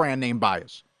more brand name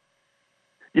bias.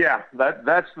 Yeah,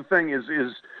 that's the thing is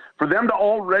for them to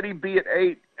already be at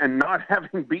 8 and not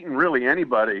having beaten really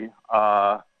anybody,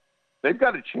 they've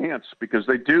got a chance because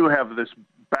they do have this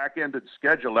back-ended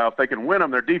schedule. Now, if they can win them,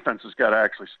 their defense has got to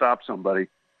actually stop somebody.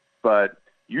 But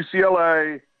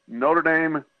UCLA, Notre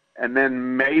Dame, and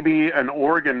then maybe an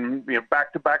Oregon,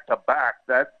 back to back,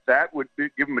 that would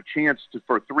give them a chance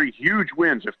for 3 huge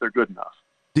wins if they're good enough.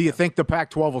 Do you think the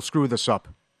Pac-12 will screw this up?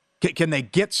 Can they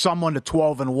get someone to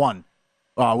 12-1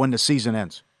 when the season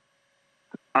ends?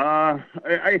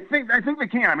 I think they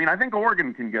can. I mean, I think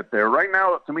Oregon can get there. Right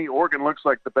now, to me, Oregon looks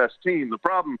like the best team. The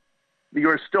problem,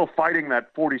 you're still fighting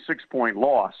that 46-point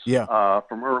loss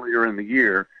from earlier in the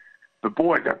year. But,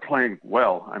 boy, they're playing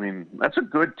well. I mean, that's a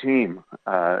good team.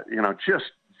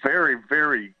 Just very,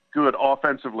 very good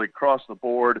offensively across the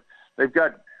board. They've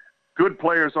got good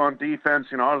players on defense.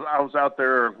 I was out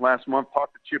there last month,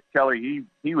 talked to Chip Kelly.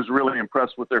 He was really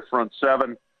impressed with their front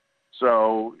seven.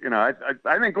 So, I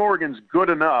think Oregon's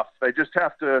good enough. They just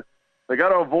got to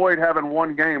avoid having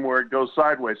one game where it goes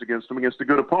sideways against them, against a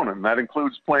good opponent. And that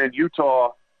includes playing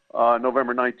Utah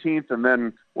November 19th, and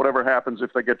then whatever happens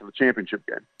if they get to the championship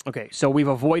game. Okay, so we've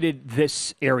avoided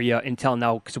this area until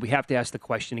now because we have to ask the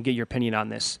question and get your opinion on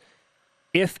this.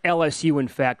 If LSU, in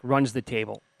fact, runs the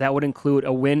table, that would include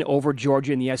a win over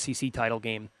Georgia in the SEC title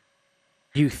game.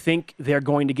 Do you think they're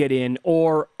going to get in?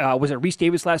 Or was it Reese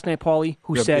Davis last night, Paulie,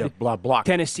 who said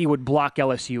Tennessee would block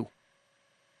LSU?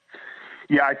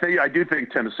 Yeah, I do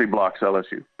think Tennessee blocks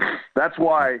LSU. That's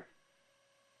why,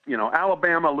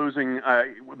 Alabama losing,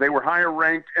 they were higher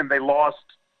ranked and they lost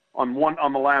on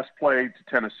the last play to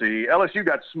Tennessee. LSU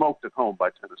got smoked at home by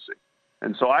Tennessee.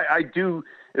 And so I do,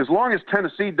 as long as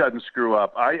Tennessee doesn't screw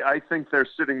up, I think they're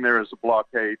sitting there as a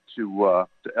blockade to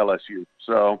LSU.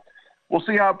 So we'll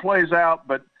see how it plays out,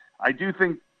 but I do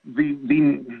think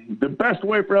the best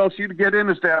way for LSU to get in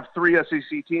is to have 3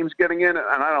 SEC teams getting in, and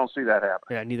I don't see that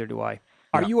happening. Yeah, neither do I.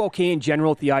 Are you okay in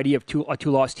general with the idea of a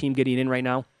two-loss team getting in right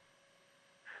now?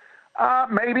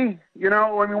 Maybe.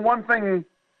 One thing,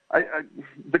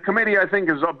 the committee, I think,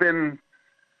 has been,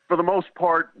 for the most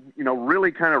part,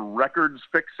 really kind of records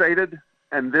fixated,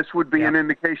 and this would be an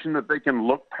indication that they can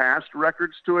look past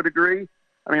records to a degree.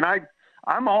 I mean,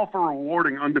 I'm all for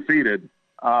rewarding undefeated,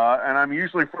 and I'm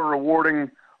usually for rewarding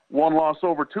 1 loss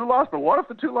over 2 loss, but what if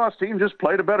the 2-loss team just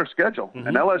played a better schedule? Mm-hmm.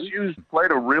 And LSU's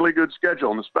played a really good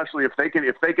schedule, and especially if they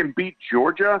can beat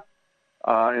Georgia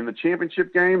in the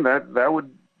championship game, that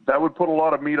would put a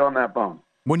lot of meat on that bone.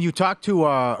 When you talk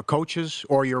to coaches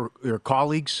or your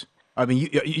colleagues, I mean,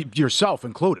 you, yourself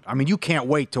included, I mean, you can't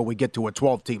wait till we get to a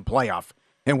 12-team playoff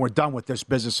and we're done with this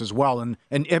business as well. And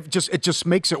it just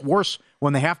makes it worse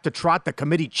when they have to trot the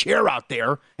committee chair out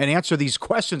there and answer these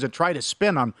questions and try to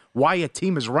spin on why a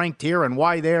team is ranked here and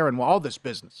why there and all this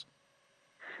business.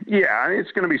 Yeah, I mean,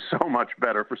 it's going to be so much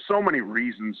better for so many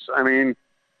reasons. I mean,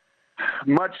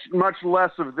 much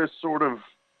less of this sort of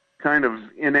kind of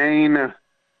inane,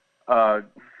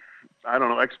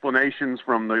 explanations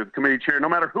from the committee chair. No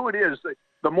matter who it is,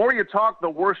 the more you talk, the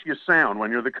worse you sound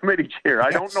when you're the committee chair. I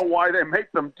don't know why they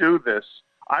make them do this.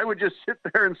 I would just sit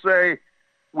there and say,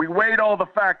 we weighed all the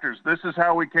factors. This is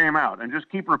how we came out, and just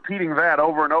keep repeating that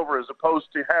over and over, as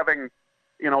opposed to having,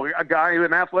 a guy,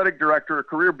 an athletic director, a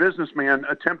career businessman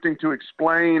attempting to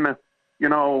explain,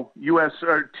 US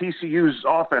or TCU's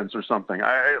offense or something.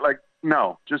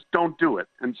 No, just don't do it.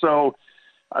 And so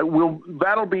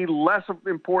that'll be less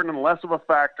important and less of a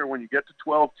factor when you get to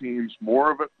 12 teams.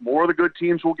 More of the good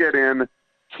teams will get in.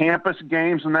 Campus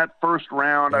games in that first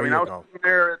round. I was sitting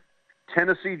there at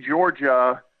Tennessee,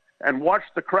 Georgia, and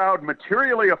watched the crowd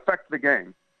materially affect the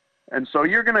game. And so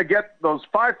you're going to get those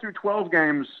 5 through 12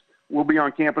 games will be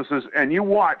on campuses, and you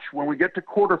watch when we get to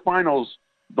quarterfinals,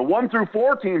 the 1 through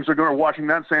 4 teams are going to be watching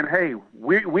that saying, hey,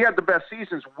 we had the best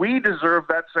seasons. We deserve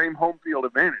that same home field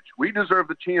advantage. We deserve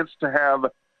the chance to have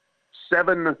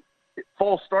 7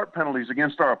 false start penalties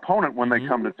against our opponent when they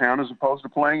come to town, as opposed to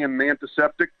playing in an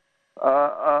antiseptic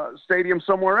stadium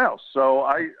somewhere else. So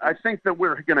I think that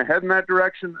we're going to head in that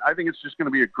direction. I think it's just going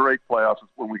to be a great playoff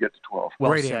when we get to 12.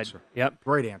 Well Great said. Answer. Yep.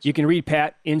 Great answer. You can read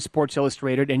Pat in Sports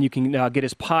Illustrated, and you can get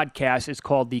his podcast. It's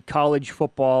called the College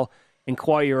Football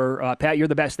Inquirer. Pat, you're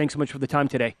the best. Thanks so much for the time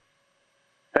today.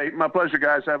 Hey, my pleasure,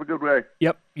 guys. Have a good day.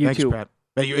 Yep, Thanks, too. Pat.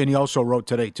 And he also wrote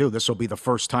today, too, this will be the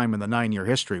first time in the 9-year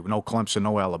history with no Clemson,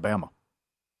 no Alabama.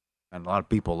 And a lot of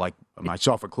people, like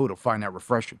myself included, find that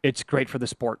refreshing. It's great for the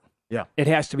sport. Yeah. It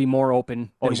has to be more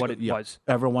open than what it was.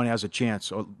 Everyone has a chance.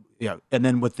 And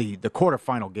then with the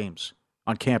quarterfinal games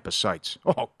on campus sites.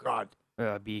 Oh, God.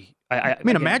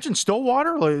 Imagine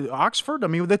Stillwater, Oxford. I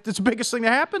mean, that's the biggest thing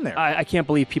that happened there. I can't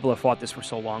believe people have fought this for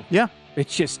so long. Yeah.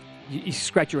 It's just, you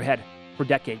scratch your head for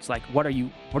decades. Like, what are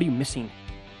you missing?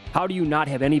 How do you not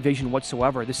have any vision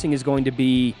whatsoever? This thing is going to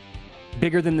be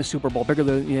bigger than the Super Bowl, bigger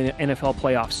than the NFL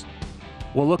playoffs.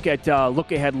 We'll look at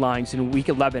look-ahead lines in Week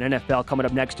 11 NFL coming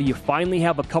up next. Do you finally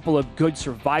have a couple of good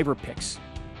survivor picks?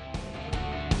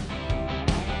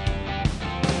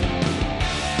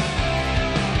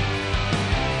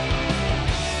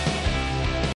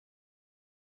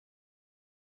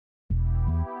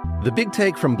 The Big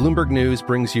Take from Bloomberg News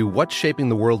brings you what's shaping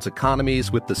the world's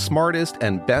economies with the smartest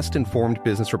and best-informed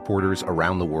business reporters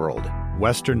around the world.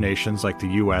 Western nations like the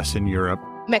U.S. and Europe.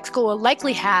 Mexico will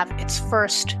likely have its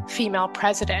first female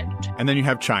president. And then you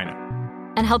have China.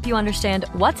 And help you understand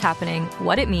what's happening,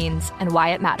 what it means, and why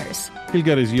it matters. He'll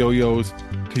get his yo-yos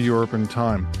to Europe in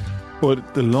time.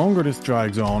 But the longer this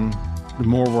drags on, the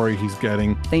more worried he's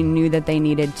getting. They knew that they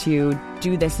needed to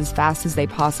do this as fast as they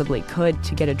possibly could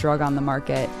to get a drug on the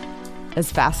market as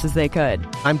fast as they could.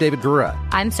 I'm David Gura.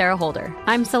 I'm Sarah Holder.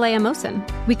 I'm Saleha Mohsin.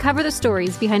 We cover the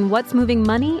stories behind what's moving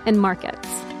money and markets.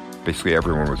 Basically,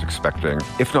 everyone was expecting,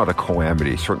 if not a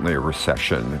calamity, certainly a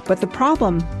recession. But the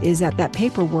problem is that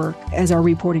paperwork, as our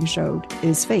reporting showed,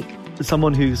 is fake. As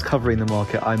someone who's covering the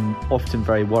market, I'm often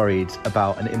very worried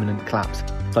about an imminent collapse.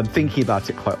 So I'm thinking about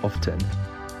it quite often.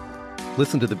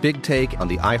 Listen to The Big Take on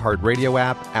the iHeartRadio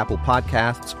app, Apple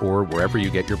Podcasts, or wherever you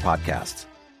get your podcasts.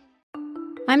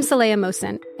 I'm Saleha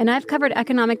Mohsin, and I've covered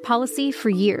economic policy for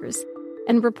years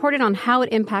and reported on how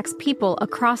it impacts people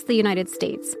across the United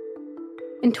States.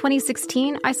 In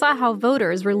 2016, I saw how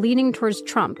voters were leaning towards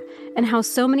Trump and how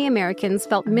so many Americans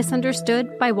felt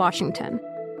misunderstood by Washington.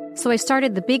 So I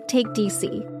started The Big Take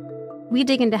DC. We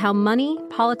dig into how money,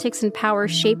 politics, and power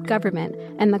shape government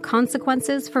and the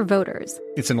consequences for voters.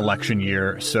 It's an election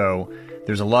year, so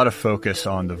there's a lot of focus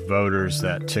on the voters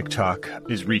that TikTok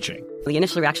is reaching. The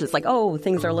initial reaction is like, oh,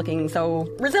 things are looking so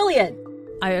resilient.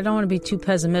 I don't want to be too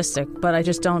pessimistic, but I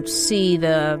just don't see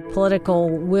the political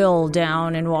will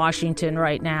down in Washington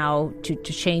right now to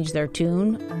change their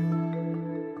tune.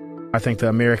 I think the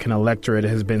American electorate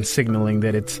has been signaling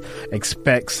that it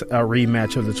expects a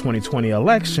rematch of the 2020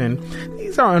 election.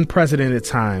 These are unprecedented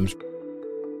times.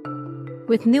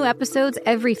 With new episodes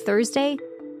every Thursday,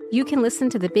 you can listen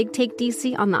to The Big Take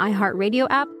DC on the iHeartRadio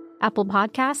app, Apple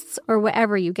Podcasts, or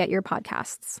wherever you get your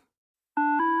podcasts.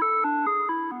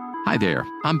 Hi there,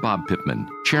 I'm Bob Pittman,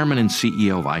 Chairman and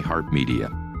CEO of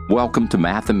iHeartMedia. Welcome to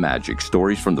Math and Magic,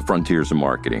 Stories from the Frontiers of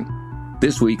Marketing.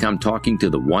 This week, I'm talking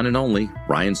to the one and only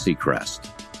Ryan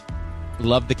Seacrest.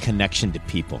 Love the connection to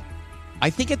people. I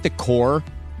think at the core,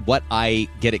 what I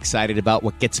get excited about,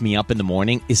 what gets me up in the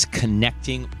morning, is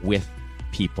connecting with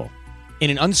people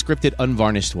in an unscripted,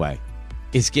 unvarnished way.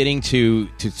 Is getting to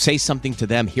say something to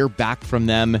them, hear back from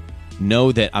them,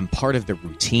 know that I'm part of the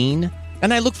routine.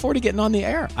 And I look forward to getting on the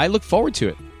air. I look forward to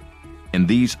it. In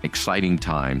these exciting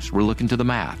times, we're looking to the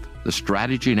math, the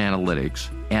strategy and analytics,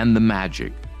 and the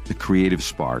magic, the creative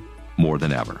spark, more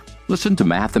than ever. Listen to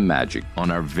Math and Magic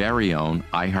on our very own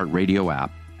iHeartRadio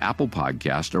app, Apple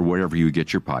Podcast, or wherever you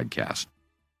get your podcast.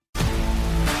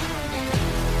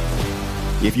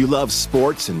 If you love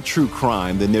sports and true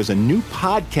crime, then there's a new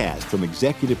podcast from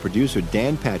executive producer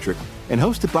Dan Patrick and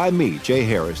hosted by me, Jay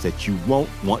Harris, that you won't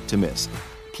want to miss.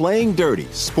 Playing Dirty: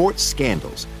 Sports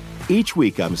Scandals. Each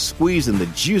week, I'm squeezing the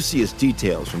juiciest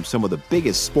details from some of the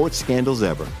biggest sports scandals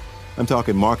ever. I'm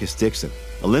talking Marcus Dixon,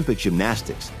 Olympic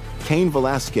gymnastics, Cain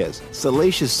Velasquez,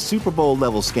 salacious Super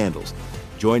Bowl-level scandals.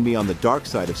 Join me on the dark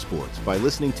side of sports by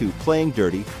listening to Playing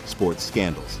Dirty: Sports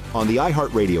Scandals on the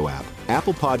iHeartRadio app,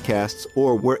 Apple Podcasts,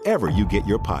 or wherever you get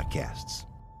your podcasts.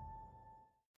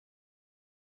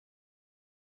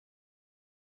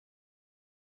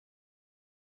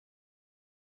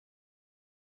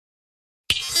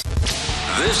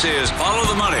 This is Follow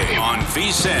the Money on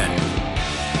VSiN.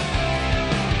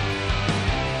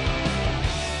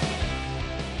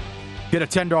 Get a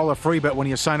 $10 free bet when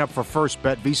you sign up for First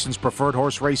Bet, VSiN's preferred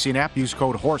horse racing app. Use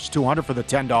code HORSE200 for the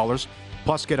 $10.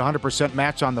 Plus, get a 100%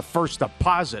 match on the first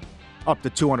deposit up to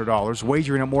 $200.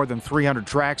 Wagering at more than 300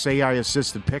 tracks,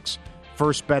 AI-assisted picks.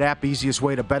 First Bet app, easiest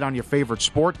way to bet on your favorite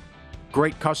sport.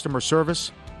 Great customer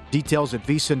service. Details at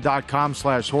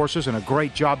vsin.com/horses, and a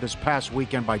great job this past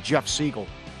weekend by Jeff Siegel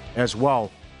as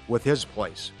well with his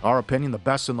place. Our opinion, the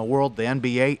best in the world, the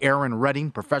NBA. Aaron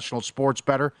Redding, professional sports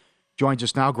bettor, joins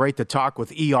us now. Great to talk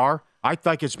with ER. I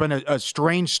think it's been a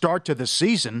strange start to the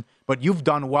season, but you've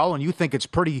done well, and you think it's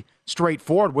pretty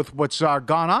straightforward with what's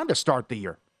gone on to start the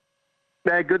year.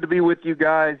 Yeah, good to be with you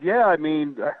guys. Yeah, I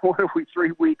mean, what are we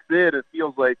 3 weeks in? It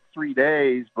feels like 3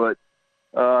 days, but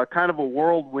kind of a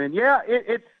whirlwind. Yeah,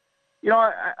 it's, you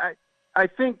know, I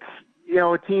think, you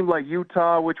know, a team like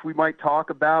Utah, which we might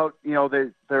talk about, you know,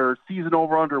 their season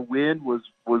over-under win was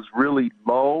really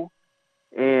low.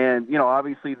 And, you know,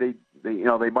 obviously they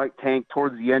might tank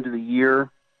towards the end of the year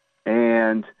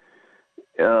and,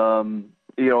 you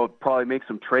know, probably make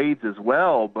some trades as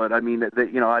well. But, I mean,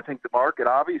 you know, I think the market,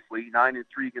 obviously,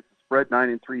 9-3 against the spread,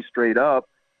 9-3 straight up,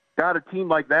 got a team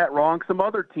like that wrong. Some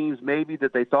other teams maybe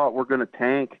that they thought were going to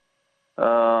tank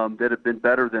that have been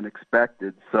better than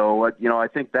expected. So, I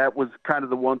think that was kind of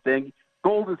the one thing.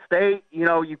 Golden State,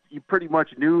 you pretty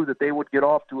much knew that they would get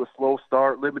off to a slow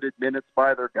start, limited minutes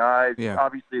by their guys. Yeah.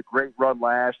 Obviously a great run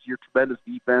last year, tremendous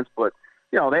defense, but,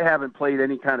 they haven't played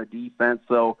any kind of defense.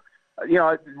 So,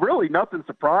 really nothing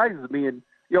surprises me. And,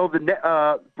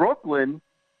 Brooklyn,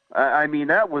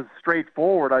 that was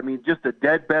straightforward. Just a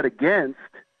dead bet against.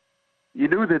 You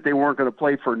knew that they weren't going to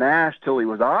play for Nash till he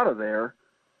was out of there.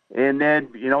 And then,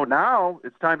 now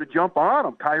it's time to jump on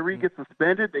them. Kyrie gets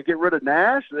suspended. They get rid of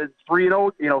Nash. It's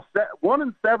 3-0,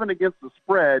 1-7 against the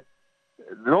spread.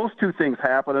 Those two things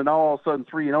happen, and now all of a sudden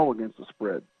 3-0 against the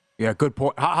spread. Yeah, good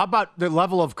point. How about the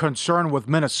level of concern with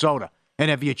Minnesota?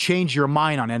 And have you changed your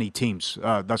mind on any teams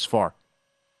thus far?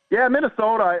 Yeah,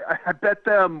 Minnesota, I bet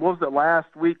them, what was it,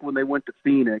 last week when they went to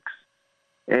Phoenix?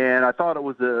 And I thought it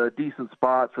was a decent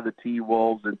spot for the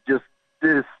T-Wolves, and just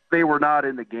they were not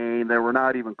in the game. They were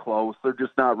not even close. They're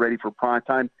just not ready for prime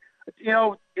time.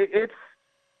 It's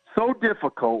so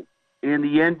difficult in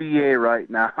the NBA right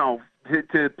now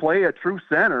to play a true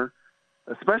center,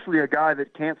 especially a guy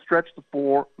that can't stretch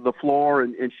the floor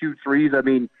and shoot threes.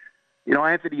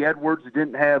 Anthony Edwards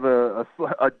didn't have a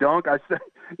dunk. I said,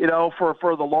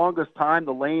 for the longest time,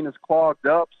 the lane is clogged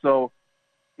up. So,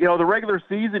 the regular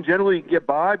season generally you can get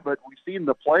by, but we've seen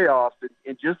the playoffs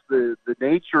and just the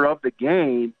nature of the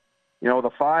game,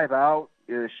 the 5-out,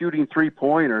 shooting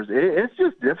 3-pointers. It's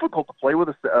just difficult to play with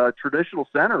a traditional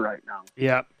center right now.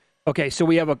 Yeah. Okay, so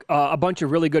we have a bunch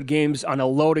of really good games on a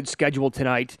loaded schedule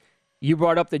tonight. You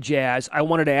brought up the Jazz. I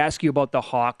wanted to ask you about the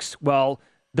Hawks. Well,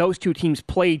 those two teams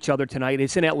play each other tonight.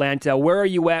 It's in Atlanta. Where are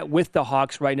you at with the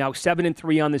Hawks right now?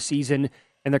 7-3 on the season,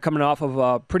 and they're coming off of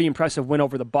a pretty impressive win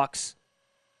over the Bucks.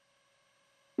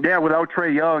 Yeah, without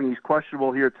Trae Young, he's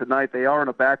questionable here tonight. They are in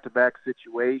a back-to-back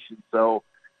situation, so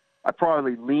I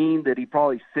probably lean that he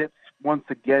probably sits once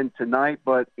again tonight.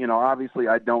 But, obviously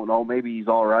I don't know. Maybe he's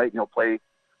all right, and he'll play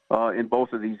in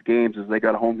both of these games as they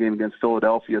got a home game against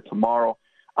Philadelphia tomorrow.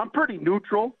 I'm pretty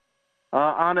neutral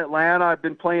on Atlanta. I've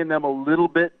been playing them a little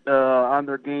bit on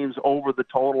their games over the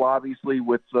total, obviously,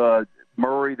 with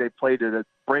Murray. They played at a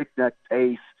breakneck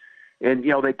pace, and,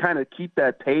 they kind of keep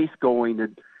that pace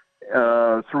going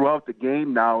throughout the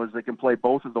game now as they can play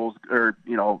both of those, or,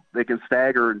 they can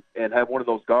stagger and have one of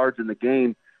those guards in the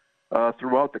game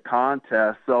throughout the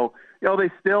contest. So,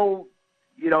 they still,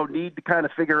 need to kind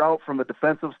of figure out from a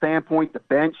defensive standpoint. The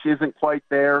bench isn't quite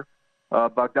there.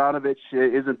 Bogdanovich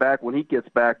isn't back. When he gets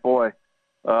back, boy,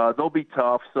 they'll be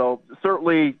tough. So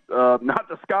certainly not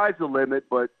the sky's the limit,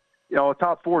 but, a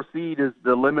top 4 seed is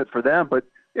the limit for them. But,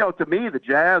 to me, the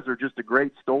Jazz are just a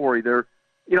great story. They're,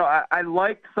 I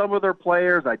like some of their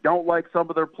players. I don't like some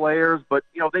of their players, but,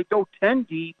 they go 10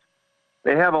 deep.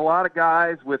 They have a lot of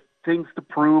guys with things to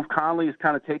prove. Conley has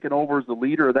kind of taken over as the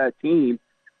leader of that team.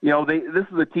 This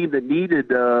is a team that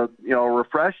needed,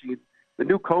 refreshing. The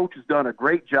new coach has done a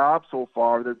great job so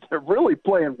far. They're really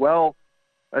playing well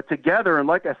together. And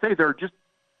like I say, they're just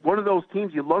one of those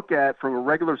teams you look at from a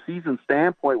regular season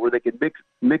standpoint where they can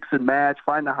mix and match,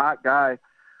 find the hot guy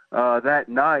that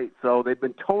night. So they've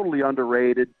been totally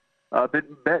underrated.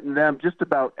 Been betting them just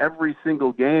about every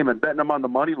single game and betting them on the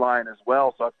money line as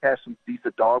well. So I've cashed some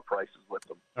decent dog prices with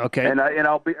them. Okay. And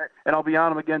I'll be on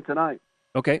them again tonight.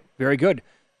 Okay, very good.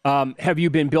 Have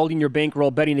you been building your bankroll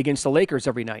betting against the Lakers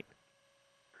every night?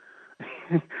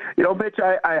 Mitch,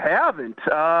 I haven't.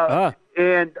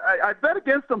 And I bet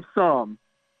against them some.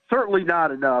 Certainly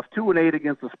not enough. 2-8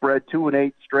 against the spread,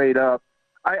 2-8 straight up.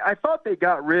 I thought they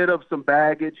got rid of some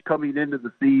baggage coming into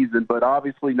the season, but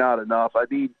obviously not enough.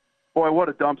 Boy, what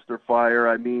a dumpster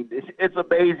fire. It's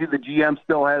amazing the GM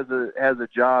still has a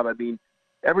job.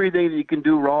 Everything that you can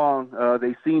do wrong,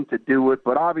 they seem to do it.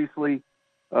 But obviously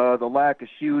the lack of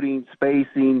shooting,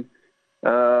 spacing,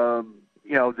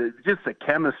 just the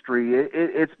chemistry,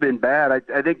 it's been bad.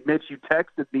 I think, Mitch, you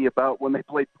texted me about when they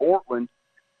played Portland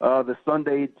the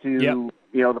Sunday to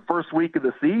the first week of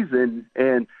the season,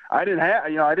 and I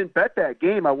didn't bet that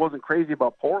game. I wasn't crazy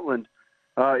about Portland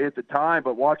at the time,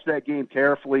 but watched that game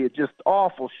carefully. It's just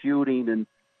awful shooting, and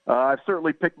I've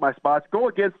certainly picked my spots. Go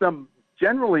against them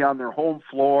generally on their home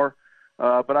floor,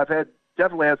 but I've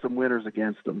definitely had some winners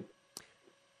against them.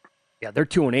 Yeah, they're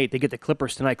 2-8. They get the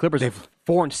Clippers tonight. Clippers have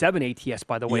 4-7 ATS,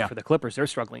 by the way, for the Clippers. They're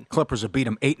struggling. Clippers have beat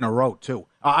them 8 in a row, too.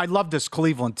 I love this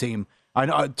Cleveland team. I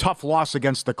know a tough loss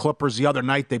against the Clippers the other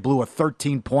night. They blew a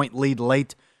 13-point lead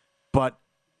late, but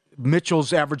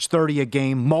Mitchell's averaged 30 a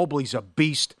game. Mobley's a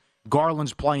beast.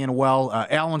 Garland's playing well.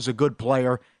 Allen's a good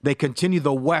player. They continue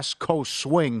the West Coast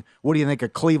swing. What do you think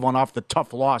of Cleveland off the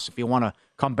tough loss if you want to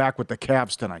come back with the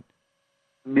Cavs tonight?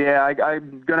 Yeah,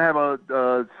 I'm going to have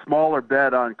a smaller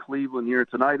bet on Cleveland here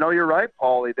tonight. No, you're right,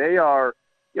 Paulie. They are,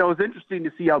 it was interesting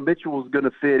to see how Mitchell was going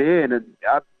to fit in. And,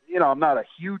 I'm not a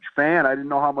huge fan. I didn't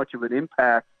know how much of an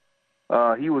impact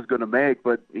he was going to make,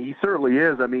 but he certainly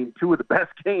is. I mean, two of the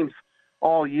best games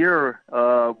all year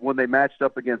when they matched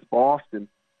up against Boston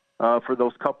for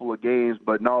those couple of games.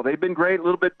 But, no, they've been great, a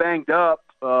little bit banged up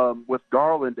with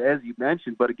Garland, as you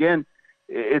mentioned. But, again,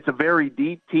 it's a very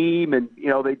deep team, and,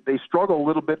 they struggle a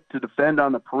little bit to defend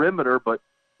on the perimeter, but,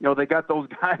 they got those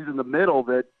guys in the middle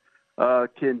that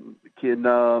can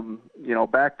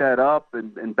back that up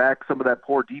and back some of that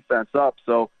poor defense up.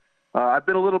 So I've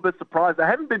been a little bit surprised. I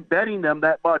haven't been betting them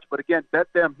that much, but, again, bet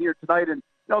them here tonight. And,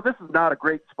 this is not a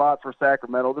great spot for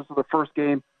Sacramento. This is the first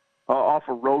game off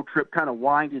a road trip, kind of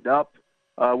winded up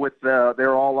with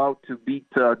they're all out to beat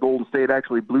Golden State,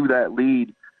 actually blew that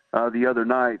lead the other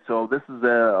night. So this is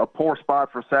a poor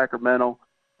spot for Sacramento.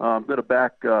 I'm going to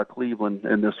back Cleveland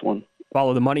in this one.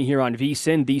 Follow the money here on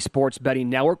VSiN, the Sports Betting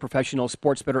Network. Professional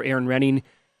sports bettor Aaron Renning,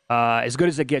 as good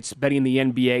as it gets betting the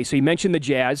NBA. So you mentioned the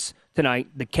Jazz tonight,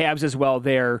 the Cavs as well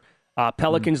there.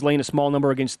 Pelicans laying a small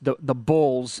number against the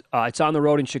Bulls. It's on the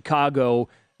road in Chicago.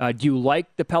 Do you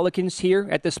like the Pelicans here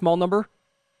at this small number?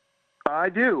 I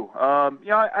do.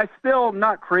 I still am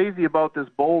not crazy about this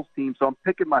Bulls team, so I'm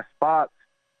picking my spots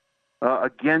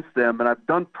against them, and I've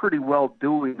done pretty well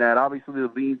doing that. Obviously,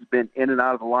 Levine's been in and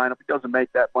out of the lineup. It doesn't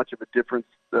make that much of a difference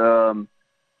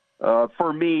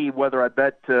for me whether I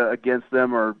bet against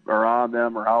them or on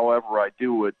them or however I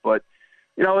do it. But,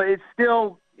 it's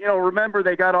still, remember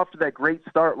they got off to that great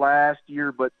start last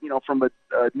year, but, from a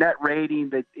net rating,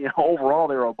 that overall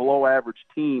they were a below-average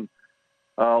team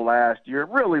last year.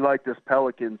 Really like this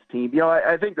Pelicans team.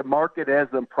 I think the market has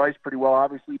them priced pretty well,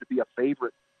 obviously, to be a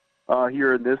favorite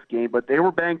here in this game, but they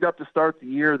were banged up to start the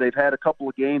year. They've had a couple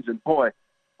of games, and boy,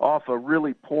 off a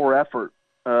really poor effort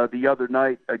the other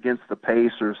night against the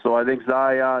Pacers. So I think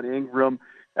Zion, Ingram,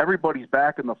 everybody's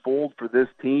back in the fold for this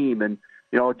team. And,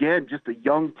 again, just a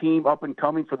young team up and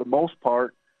coming for the most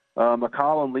part.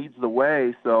 McCollum leads the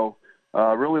way. So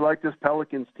really like this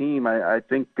Pelicans team. I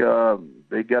think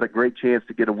they got a great chance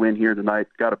to get a win here tonight.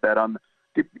 Got to bet on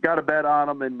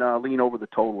them and lean over the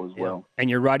total as well. And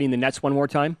you're riding the Nets one more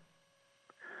time?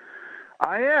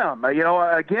 I am.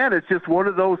 Again, it's just one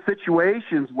of those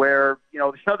situations where,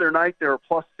 the other night they were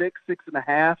plus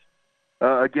 6.5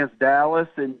 against Dallas,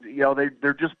 and,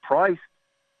 they're just priced.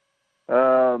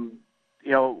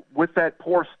 With that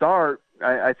poor start,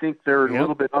 I think they're a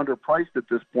little bit underpriced at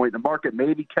this point. The market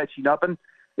may be catching up. And,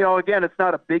 again, it's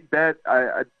not a big bet.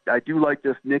 I do like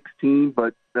this Knicks team,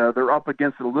 but they're up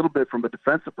against it a little bit from a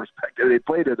defensive perspective. They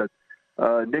played at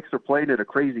Knicks are playing at a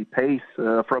crazy pace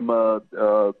from a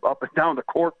up and down the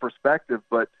court perspective.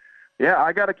 But, yeah,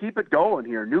 I got to keep it going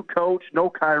here. New coach, no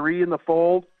Kyrie in the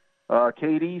fold.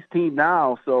 KD's team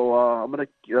now, so I'm going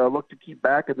to look to keep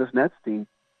backing this Nets team.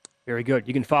 Very good.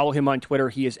 You can follow him on Twitter.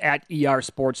 He is at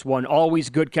ERSports1. Always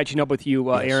good catching up with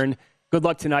you, Yes. Aaron. Good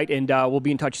luck tonight, and we'll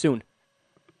be in touch soon.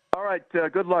 All right.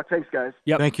 Good luck. Thanks, guys.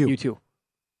 Yep. Thank you. You too.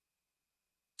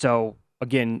 So,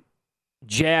 again,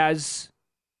 Jazz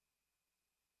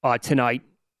tonight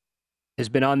has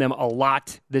been on them a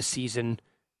lot this season.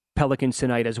 Pelicans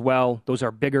tonight as well. Those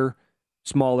are bigger,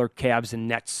 smaller Cavs and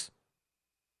Nets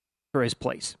for his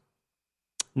place.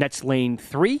 Nets lane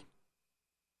 3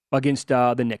 against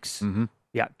the Knicks. Mm-hmm.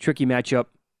 Yeah, tricky matchup.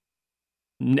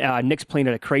 Knicks playing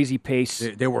at a crazy pace.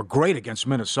 They were great against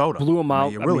Minnesota. Blew them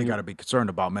out. You really got to be concerned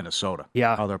about Minnesota.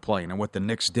 Yeah. How they're playing and what the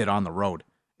Knicks did on the road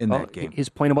in that game. His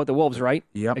point about the Wolves, right?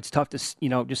 Yep. It's tough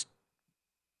to, just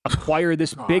acquire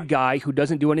this big guy who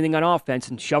doesn't do anything on offense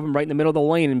and shove him right in the middle of the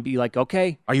lane and be like,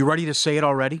 okay. Are you ready to say it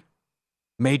already?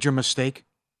 Major mistake?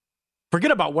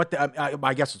 Forget about what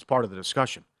I guess it's part of the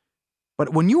discussion.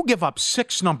 But when you give up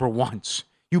 6 number ones,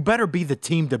 you better be the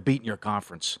team to beat in your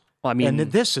conference. Well, I mean,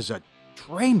 and this is a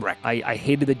train wreck. I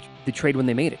hated the trade when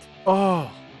they made it.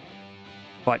 Oh.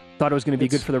 But thought it was going to be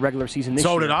good for the regular season this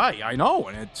year. So did I know.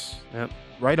 And it's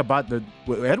right about the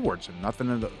Edwards and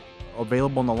nothing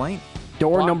available in the lane.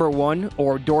 Door number 1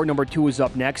 or door number 2 is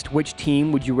up next. Which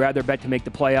team would you rather bet to make the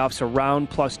playoffs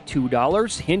around plus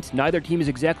 $2? Hint, neither team is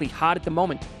exactly hot at the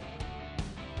moment.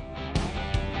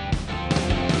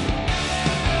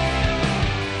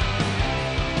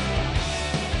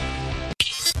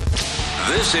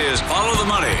 This is Follow the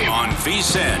Money on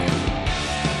VSiN.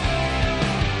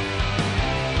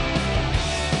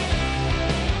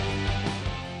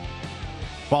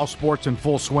 Fall sports in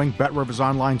full swing. BetRivers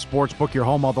Online Sportsbook, your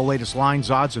home, all the latest lines,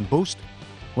 odds, and boost.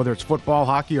 Whether it's football,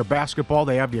 hockey, or basketball,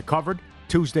 they have you covered.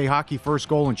 Tuesday hockey, first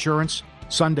goal insurance.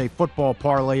 Sunday football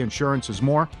parlay insurance is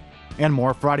more. and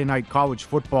more. Friday night college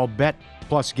football bet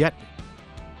plus get.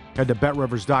 Head to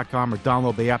BetRivers.com or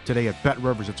download the app today at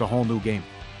BetRivers. It's a whole new game.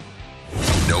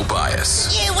 No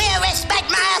bias. You will respect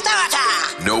my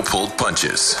authority. No pulled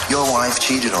punches. Your wife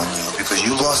cheated on you because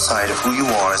you lost sight of who you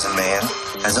are as a man,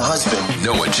 as a husband.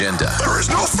 No agenda. There is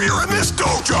no fear in this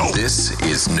dojo. This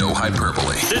is no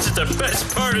hyperbole. This is the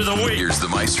best part of the week. Here's the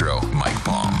maestro, Mike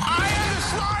Palm. I am the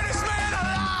smartest man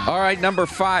alive. All right, number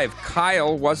 5,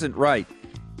 Kyle wasn't right.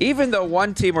 Even though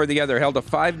one team or the other held a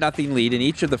 5-0 lead in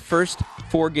each of the first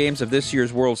 4 games of this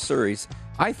year's World Series,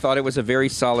 I thought it was a very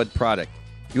solid product.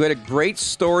 You had a great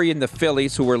story in the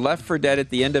Phillies, who were left for dead at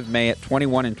the end of May at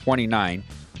 21-29,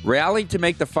 rallied to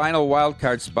make the final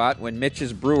wildcard spot when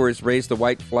Mitch's Brewers raised the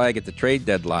white flag at the trade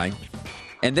deadline,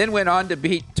 and then went on to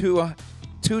beat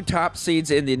two top seeds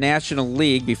in the National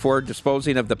League before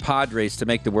disposing of the Padres to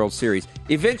make the World Series.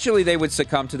 Eventually, they would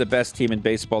succumb to the best team in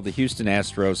baseball, the Houston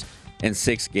Astros, in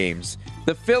 6 games.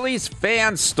 The Phillies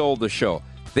fans stole the show.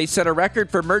 They set a record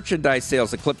for merchandise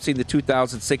sales, eclipsing the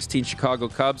 2016 Chicago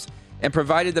Cubs, and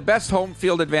provided the best home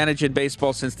field advantage in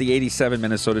baseball since the '87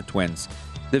 Minnesota Twins.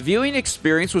 The viewing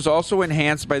experience was also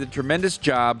enhanced by the tremendous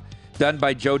job done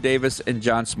by Joe Davis and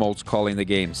John Smoltz calling the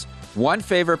games. One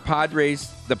favor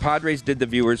the Padres did the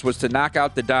viewers was to knock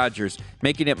out the Dodgers,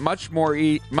 making it much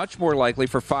more likely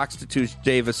for Fox to choose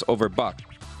Davis over Buck.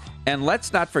 And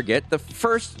let's not forget the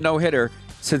first no-hitter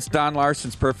since Don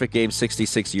Larsen's perfect game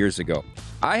 66 years ago.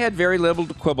 I had very little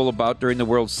to quibble about during the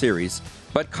World Series,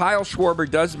 but Kyle Schwarber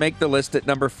does make the list at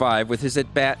number 5 with his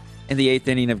at-bat in the 8th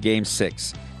inning of Game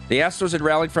 6. The Astros had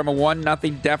rallied from a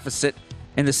 1-0 deficit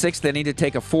in the 6th inning to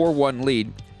take a 4-1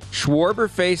 lead. Schwarber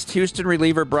faced Houston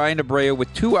reliever Brian Abreu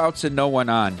with 2 outs and no one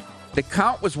on. The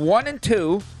count was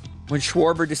 1-2 when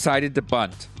Schwarber decided to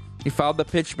bunt. He fouled the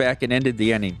pitch back and ended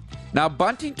the inning. Now,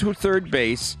 bunting to third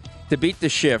base to beat the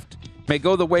shift may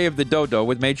go the way of the dodo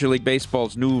with Major League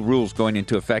Baseball's new rules going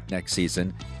into effect next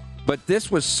season. But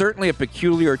this was certainly a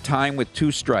peculiar time with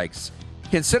 2 strikes.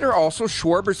 Consider also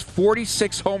Schwarber's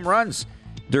 46 home runs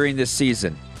during this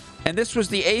season. And this was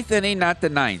the 8th inning, not the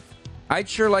 9th. I'd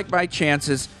sure like my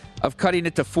chances of cutting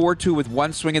it to 4-2 with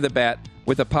one swing of the bat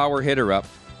with a power hitter up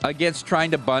against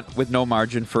trying to bunt with no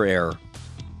margin for error.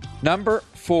 Number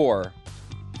 4,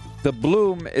 the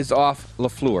bloom is off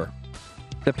LaFleur.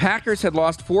 The Packers had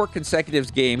lost 4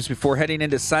 consecutive games before heading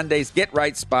into Sunday's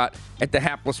get-right spot at the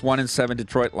hapless 1-7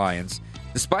 Detroit Lions.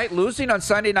 Despite losing on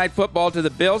Sunday Night Football to the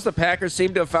Bills, the Packers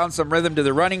seemed to have found some rhythm to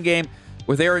the running game,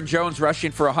 with Aaron Jones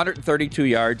rushing for 132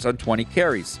 yards on 20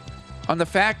 carries. On the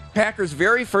Packers'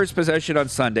 very first possession on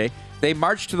Sunday, they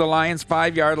marched to the Lions'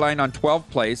 5-yard line on 12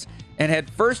 plays and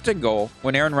had 1st and goal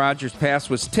when Aaron Rodgers' pass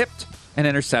was tipped and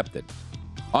intercepted.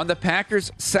 On the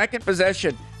Packers' second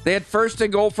possession, they had 1st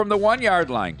and goal from the 1-yard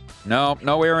line. No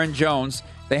Aaron Jones.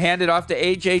 They handed off to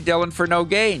A.J. Dillon for no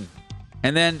gain,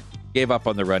 and then gave up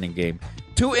on the running game.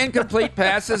 2 incomplete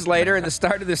passes later in the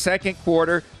start of the second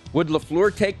quarter. Would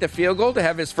LaFleur take the field goal to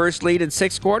have his first lead in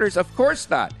 6 quarters? Of course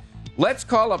not. Let's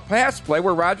call a pass play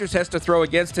where Rodgers has to throw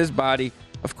against his body.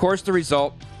 Of course, the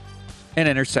result, an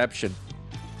interception.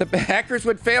 The Packers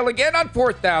would fail again on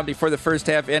 4th down before the first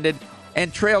half ended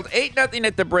and trailed 8-0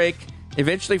 at the break,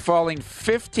 eventually falling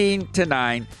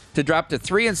 15-9 to drop to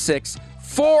 3-6,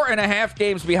 4.5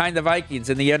 games behind the Vikings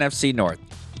in the NFC North.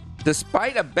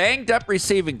 Despite a banged-up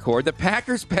receiving corps, the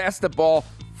Packers passed the ball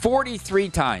 43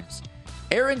 times.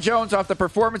 Aaron Jones, off the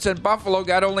performance in Buffalo,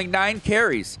 got only 9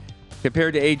 carries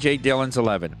compared to A.J. Dillon's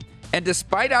 11. And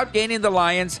despite outgaining the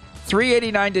Lions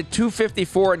 389 to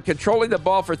 254 and controlling the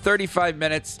ball for 35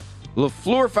 minutes,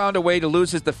 LaFleur found a way to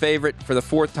lose as the favorite for the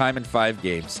 4th time in 5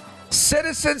 games.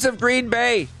 Citizens of Green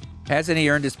Bay, hasn't he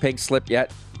earned his pink slip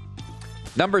yet?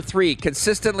 Number 3,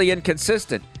 consistently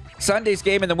inconsistent. Sunday's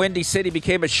game in the Windy City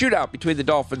became a shootout between the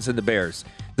Dolphins and the Bears.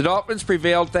 The Dolphins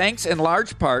prevailed thanks in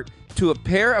large part to a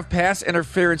pair of pass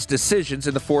interference decisions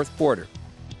in the 4th quarter.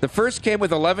 The first came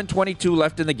with 11:22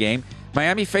 left in the game.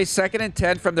 Miami faced 2nd and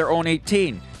 10 from their own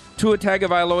 18. Tua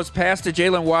Tagovailoa's pass to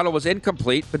Jalen Waddle was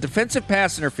incomplete, but defensive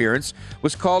pass interference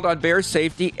was called on Bears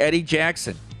safety Eddie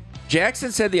Jackson.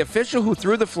 Jackson said the official who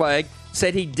threw the flag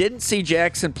said he didn't see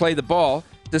Jackson play the ball,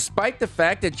 despite the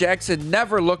fact that Jackson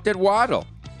never looked at Waddle.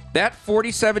 That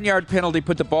 47-yard penalty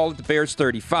put the ball at the Bears'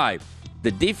 35.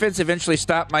 The defense eventually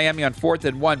stopped Miami on 4th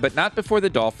and 1, but not before the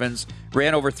Dolphins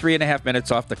ran over 3.5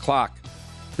 minutes off the clock.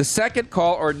 The second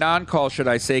call, or non-call should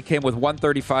I say, came with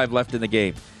 1:35 left in the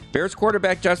game. Bears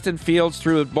quarterback Justin Fields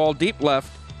threw a ball deep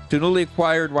left to newly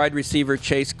acquired wide receiver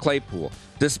Chase Claypool.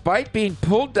 Despite being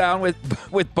pulled down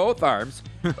with both arms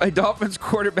by Dolphins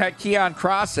quarterback Keon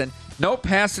Crossan, no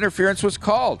pass interference was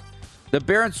called. The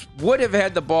Barons would have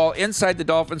had the ball inside the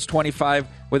Dolphins' 25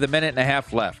 with a minute and a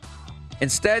half left.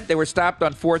 Instead, they were stopped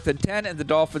on 4th and 10, and the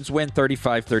Dolphins win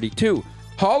 35-32.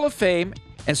 Hall of Fame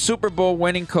and Super Bowl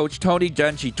winning coach Tony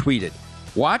Dungy tweeted,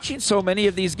 "Watching so many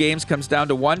of these games comes down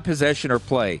to one possession or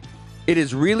play. It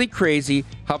is really crazy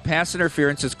how pass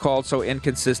interference is called so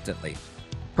inconsistently.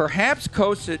 Perhaps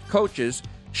coaches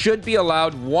should be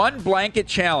allowed one blanket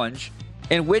challenge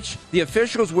in which the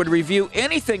officials would review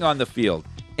anything on the field,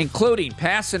 including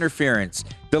pass interference,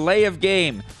 delay of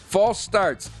game, false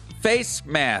starts, face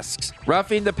masks,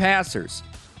 roughing the passers.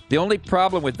 The only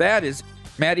problem with that is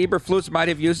Matt Eberflus might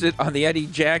have used it on the Eddie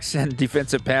Jackson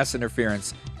defensive pass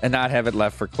interference and not have it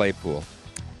left for Claypool."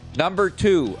 Number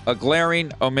 2, a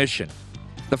glaring omission.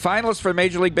 The finalists for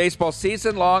Major League Baseball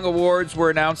season-long awards were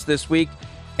announced this week,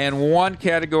 and one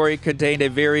category contained a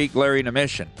very glaring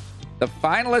omission. The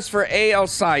finalists for AL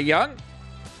Cy Young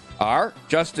are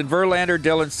Justin Verlander,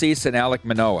 Dylan Cease, and Alek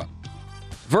Manoah.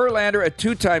 Verlander, a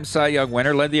two-time Cy Young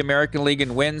winner, led the American League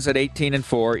in wins at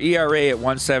 18-4, ERA at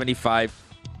 1.75,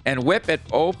 and WHIP at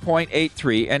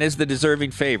 0.83, and is the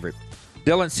deserving favorite.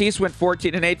 Dylan Cease went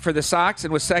 14-8 for the Sox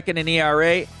and was second in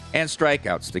ERA and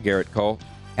strikeouts to Garrett Cole.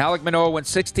 Alek Manoah went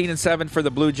 16-7 for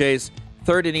the Blue Jays,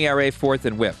 third in ERA, fourth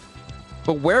in WHIP.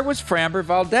 But where was Framber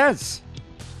Valdez?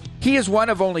 He is one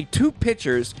of only 2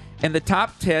 pitchers in the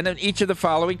top 10 in each of the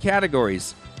following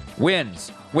categories: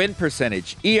 wins, win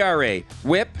percentage, ERA,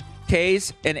 WHIP,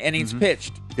 Ks, and innings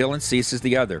pitched. Dylan Cease is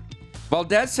the other.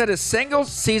 Valdez set a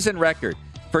single-season record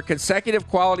for consecutive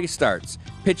quality starts,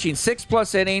 pitching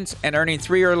 6+ innings and earning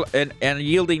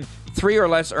yielding 3 or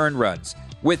less earned runs,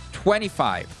 with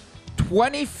 25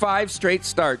 straight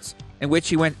starts in which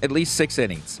he went at least 6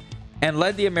 innings, and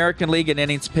led the American League in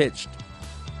innings pitched.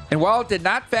 And while it did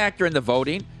not factor in the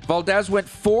voting, Valdez went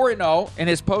 4-0 in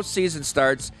his postseason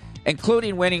starts,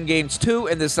 including winning Games 2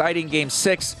 and deciding Game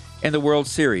 6 in the World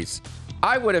Series.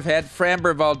 I would have had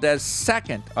Framber Valdez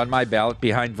second on my ballot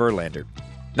behind Verlander.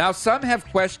 Now, some have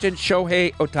questioned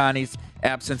Shohei Ohtani's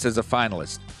absence as a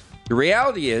finalist. The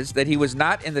reality is that he was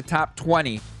not in the top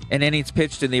 20 in innings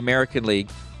pitched in the American League,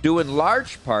 due in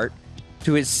large part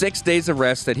to his 6 days of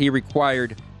rest that he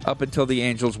required up until the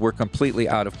Angels were completely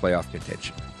out of playoff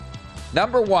contention.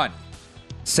 Number 1,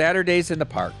 Saturdays in the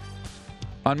Park.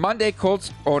 On Monday,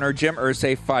 Colts owner Jim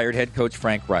Irsay fired head coach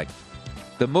Frank Reich.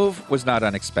 The move was not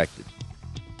unexpected.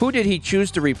 Who did he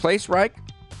choose to replace Reich?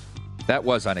 That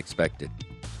was unexpected.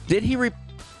 Did he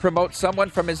promote someone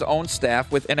from his own staff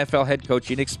with NFL head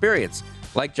coaching experience,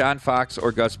 like John Fox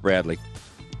or Gus Bradley?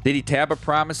 Did he tab a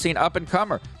promising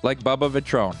up-and-comer like Bubba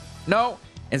Vitrone? No.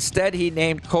 Instead, he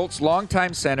named Colts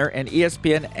longtime center and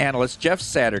ESPN analyst Jeff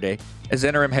Saturday as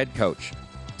interim head coach.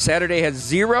 Saturday has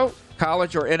 0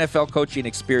 college or NFL coaching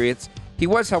experience. He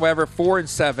was, however,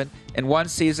 4-7 in one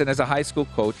season as a high school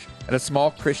coach at a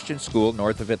small Christian school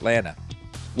north of Atlanta.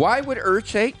 Why would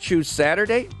Irsay choose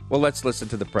Saturday? Well, let's listen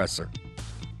to the presser.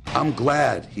 I'm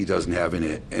glad he doesn't have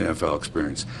any NFL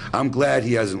experience. I'm glad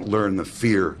he hasn't learned the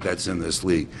fear that's in this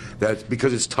league. That's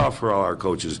because it's tough for all our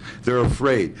coaches. They're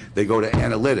afraid. They go to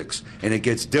analytics, and it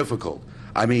gets difficult.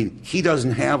 I mean, he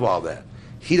doesn't have all that.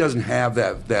 He doesn't have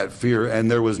that fear,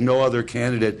 and there was no other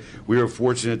candidate. We were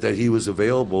fortunate that he was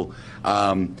available,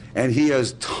 and he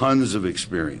has tons of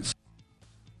experience.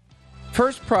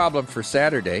 First problem for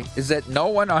Saturday is that no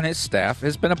one on his staff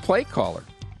has been a play caller.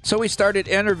 So he started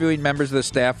interviewing members of the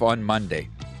staff on Monday.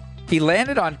 He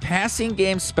landed on passing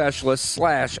game specialist /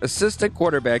 assistant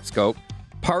quarterback coach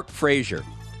Park Frazier.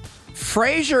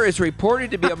 Frazier is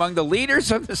reported to be among the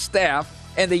leaders of the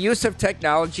staff in the use of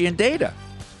technology and data.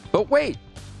 But wait,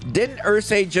 didn't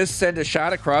Irsay just send a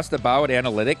shot across the bow at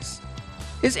analytics?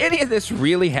 Is any of this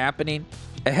really happening?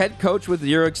 A head coach with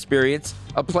 0 experience,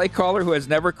 a play caller who has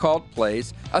never called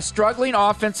plays, a struggling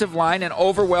offensive line, and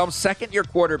overwhelmed second-year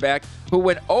quarterback who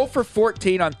went 0 for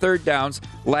 14 on third downs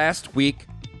last week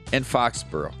in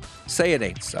Foxborough. Say it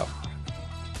ain't so.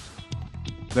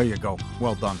 There you go.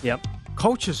 Well done. Yep.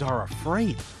 Coaches are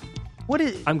afraid.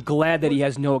 I'm glad that he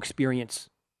has no experience.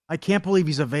 I can't believe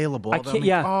he's available.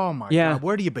 Yeah. Oh, my God.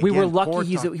 Where do you begin? We were lucky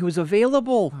he was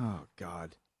available. Oh,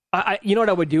 God. You know what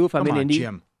I would do if I'm in Indy?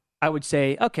 Jim. I would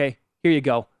say, okay, here you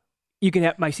go. You can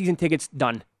have my season tickets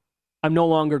done. I'm no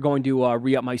longer going to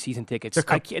re-up my season tickets.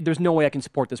 There's no way I can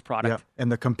support this product. Yeah.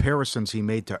 And the comparisons he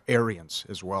made to Arians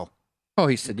as well. Oh,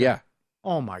 he said, yeah.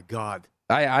 Oh, my God.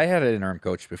 I had an interim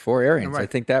coach before Arians. Right. I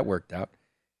think that worked out.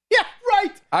 Yeah,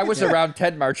 right. I was around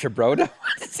Ted Marchibroda.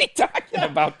 What is he talking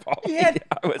about, Paul?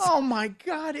 Oh, my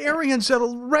God. Arians'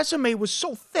 resume was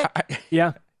so thick.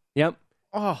 Yeah. Yep.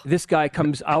 Oh. This guy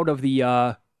comes out of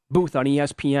the booth on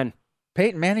ESPN.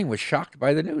 Peyton Manning was shocked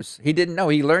by the news. He didn't know.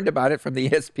 He learned about it from the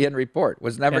ESPN report.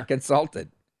 Was never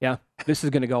consulted. Yeah, this is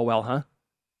going to go well, huh?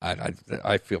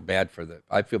 I feel bad for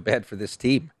this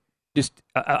team. Just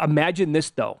imagine this,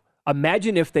 though.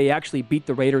 Imagine if they actually beat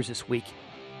the Raiders this week.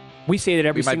 We say that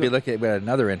every We might be looking at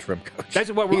another interim coach.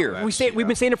 That's what we say. We've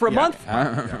been saying it for a month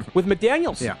with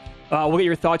McDaniels. Yeah. We'll get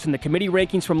your thoughts on the committee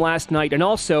rankings from last night, and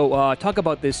also talk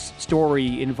about this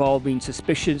story involving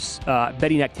suspicious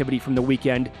betting activity from the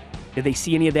weekend. Did they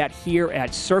see any of that here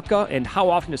at Circa, and how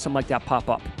often does something like that pop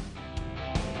up?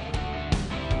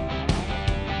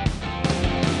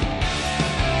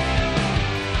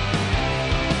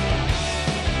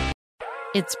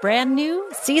 It's brand new,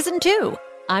 Season 2.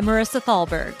 I'm Marissa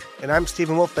Thalberg. And I'm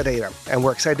Stephen Wolf Pereira. And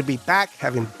we're excited to be back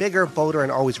having bigger, bolder,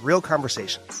 and always real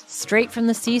conversations. Straight from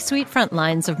the C-suite front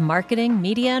lines of marketing,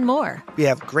 media, and more. We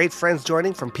have great friends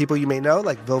joining from people you may know,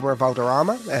 like Wilmer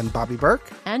Valderrama and Bobby Burke.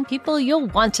 And people you'll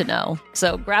want to know.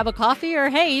 So grab a coffee or,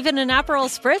 hey, even an Aperol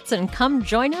Spritz and come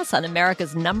join us on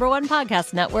America's #1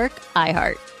 podcast network,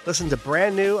 iHeart. Listen to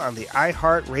brand new on the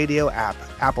iHeart Radio app,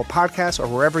 Apple Podcasts, or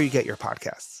wherever you get your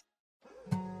podcasts.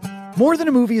 More Than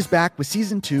a Movie is back with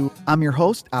Season 2. I'm your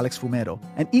host, Alex Fumero,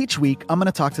 and each week I'm going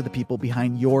to talk to the people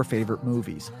behind your favorite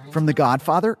movies. From The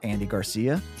Godfather, Andy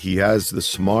Garcia. He has the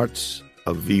smarts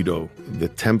of Vito, the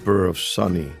temper of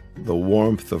Sonny, the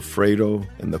warmth of Fredo,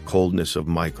 and the coldness of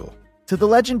Michael. To the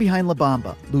legend behind La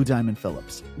Bamba, Lou Diamond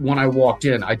Phillips. When I walked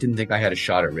in, I didn't think I had a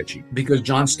shot at Richie because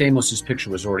John Stamos' picture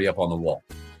was already up on the wall.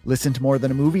 Listen to More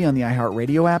Than a Movie on the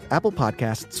iHeartRadio app, Apple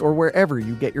Podcasts, or wherever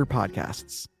you get your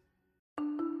podcasts.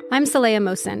 I'm Saleha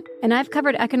Mohsen, and I've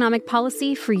covered economic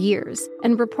policy for years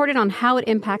and reported on how it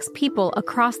impacts people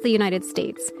across the United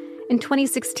States. In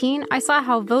 2016, I saw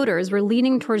how voters were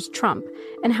leaning towards Trump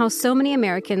and how so many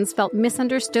Americans felt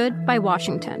misunderstood by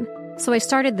Washington. So I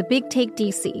started The Big Take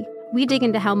DC. We dig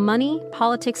into how money,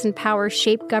 politics, and power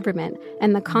shape government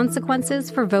and the consequences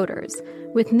for voters.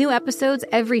 With new episodes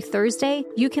every Thursday,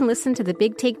 you can listen to The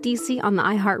Big Take DC on the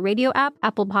iHeartRadio app,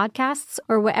 Apple Podcasts,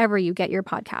 or wherever you get your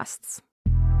podcasts.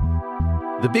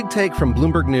 The Big Take from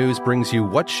Bloomberg News brings you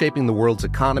what's shaping the world's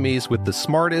economies with the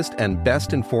smartest and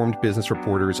best-informed business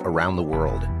reporters around the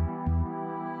world.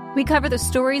 We cover the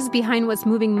stories behind what's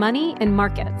moving money and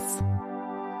markets.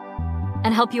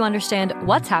 And help you understand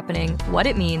what's happening, what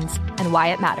it means, and why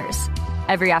it matters.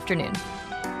 Every afternoon.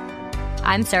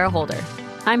 I'm Sarah Holder.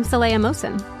 I'm Saleha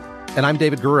Mohsen. And I'm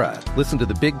David Gura. Listen to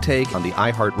The Big Take on the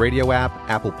iHeartRadio app,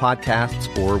 Apple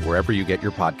Podcasts, or wherever you get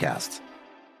your podcasts.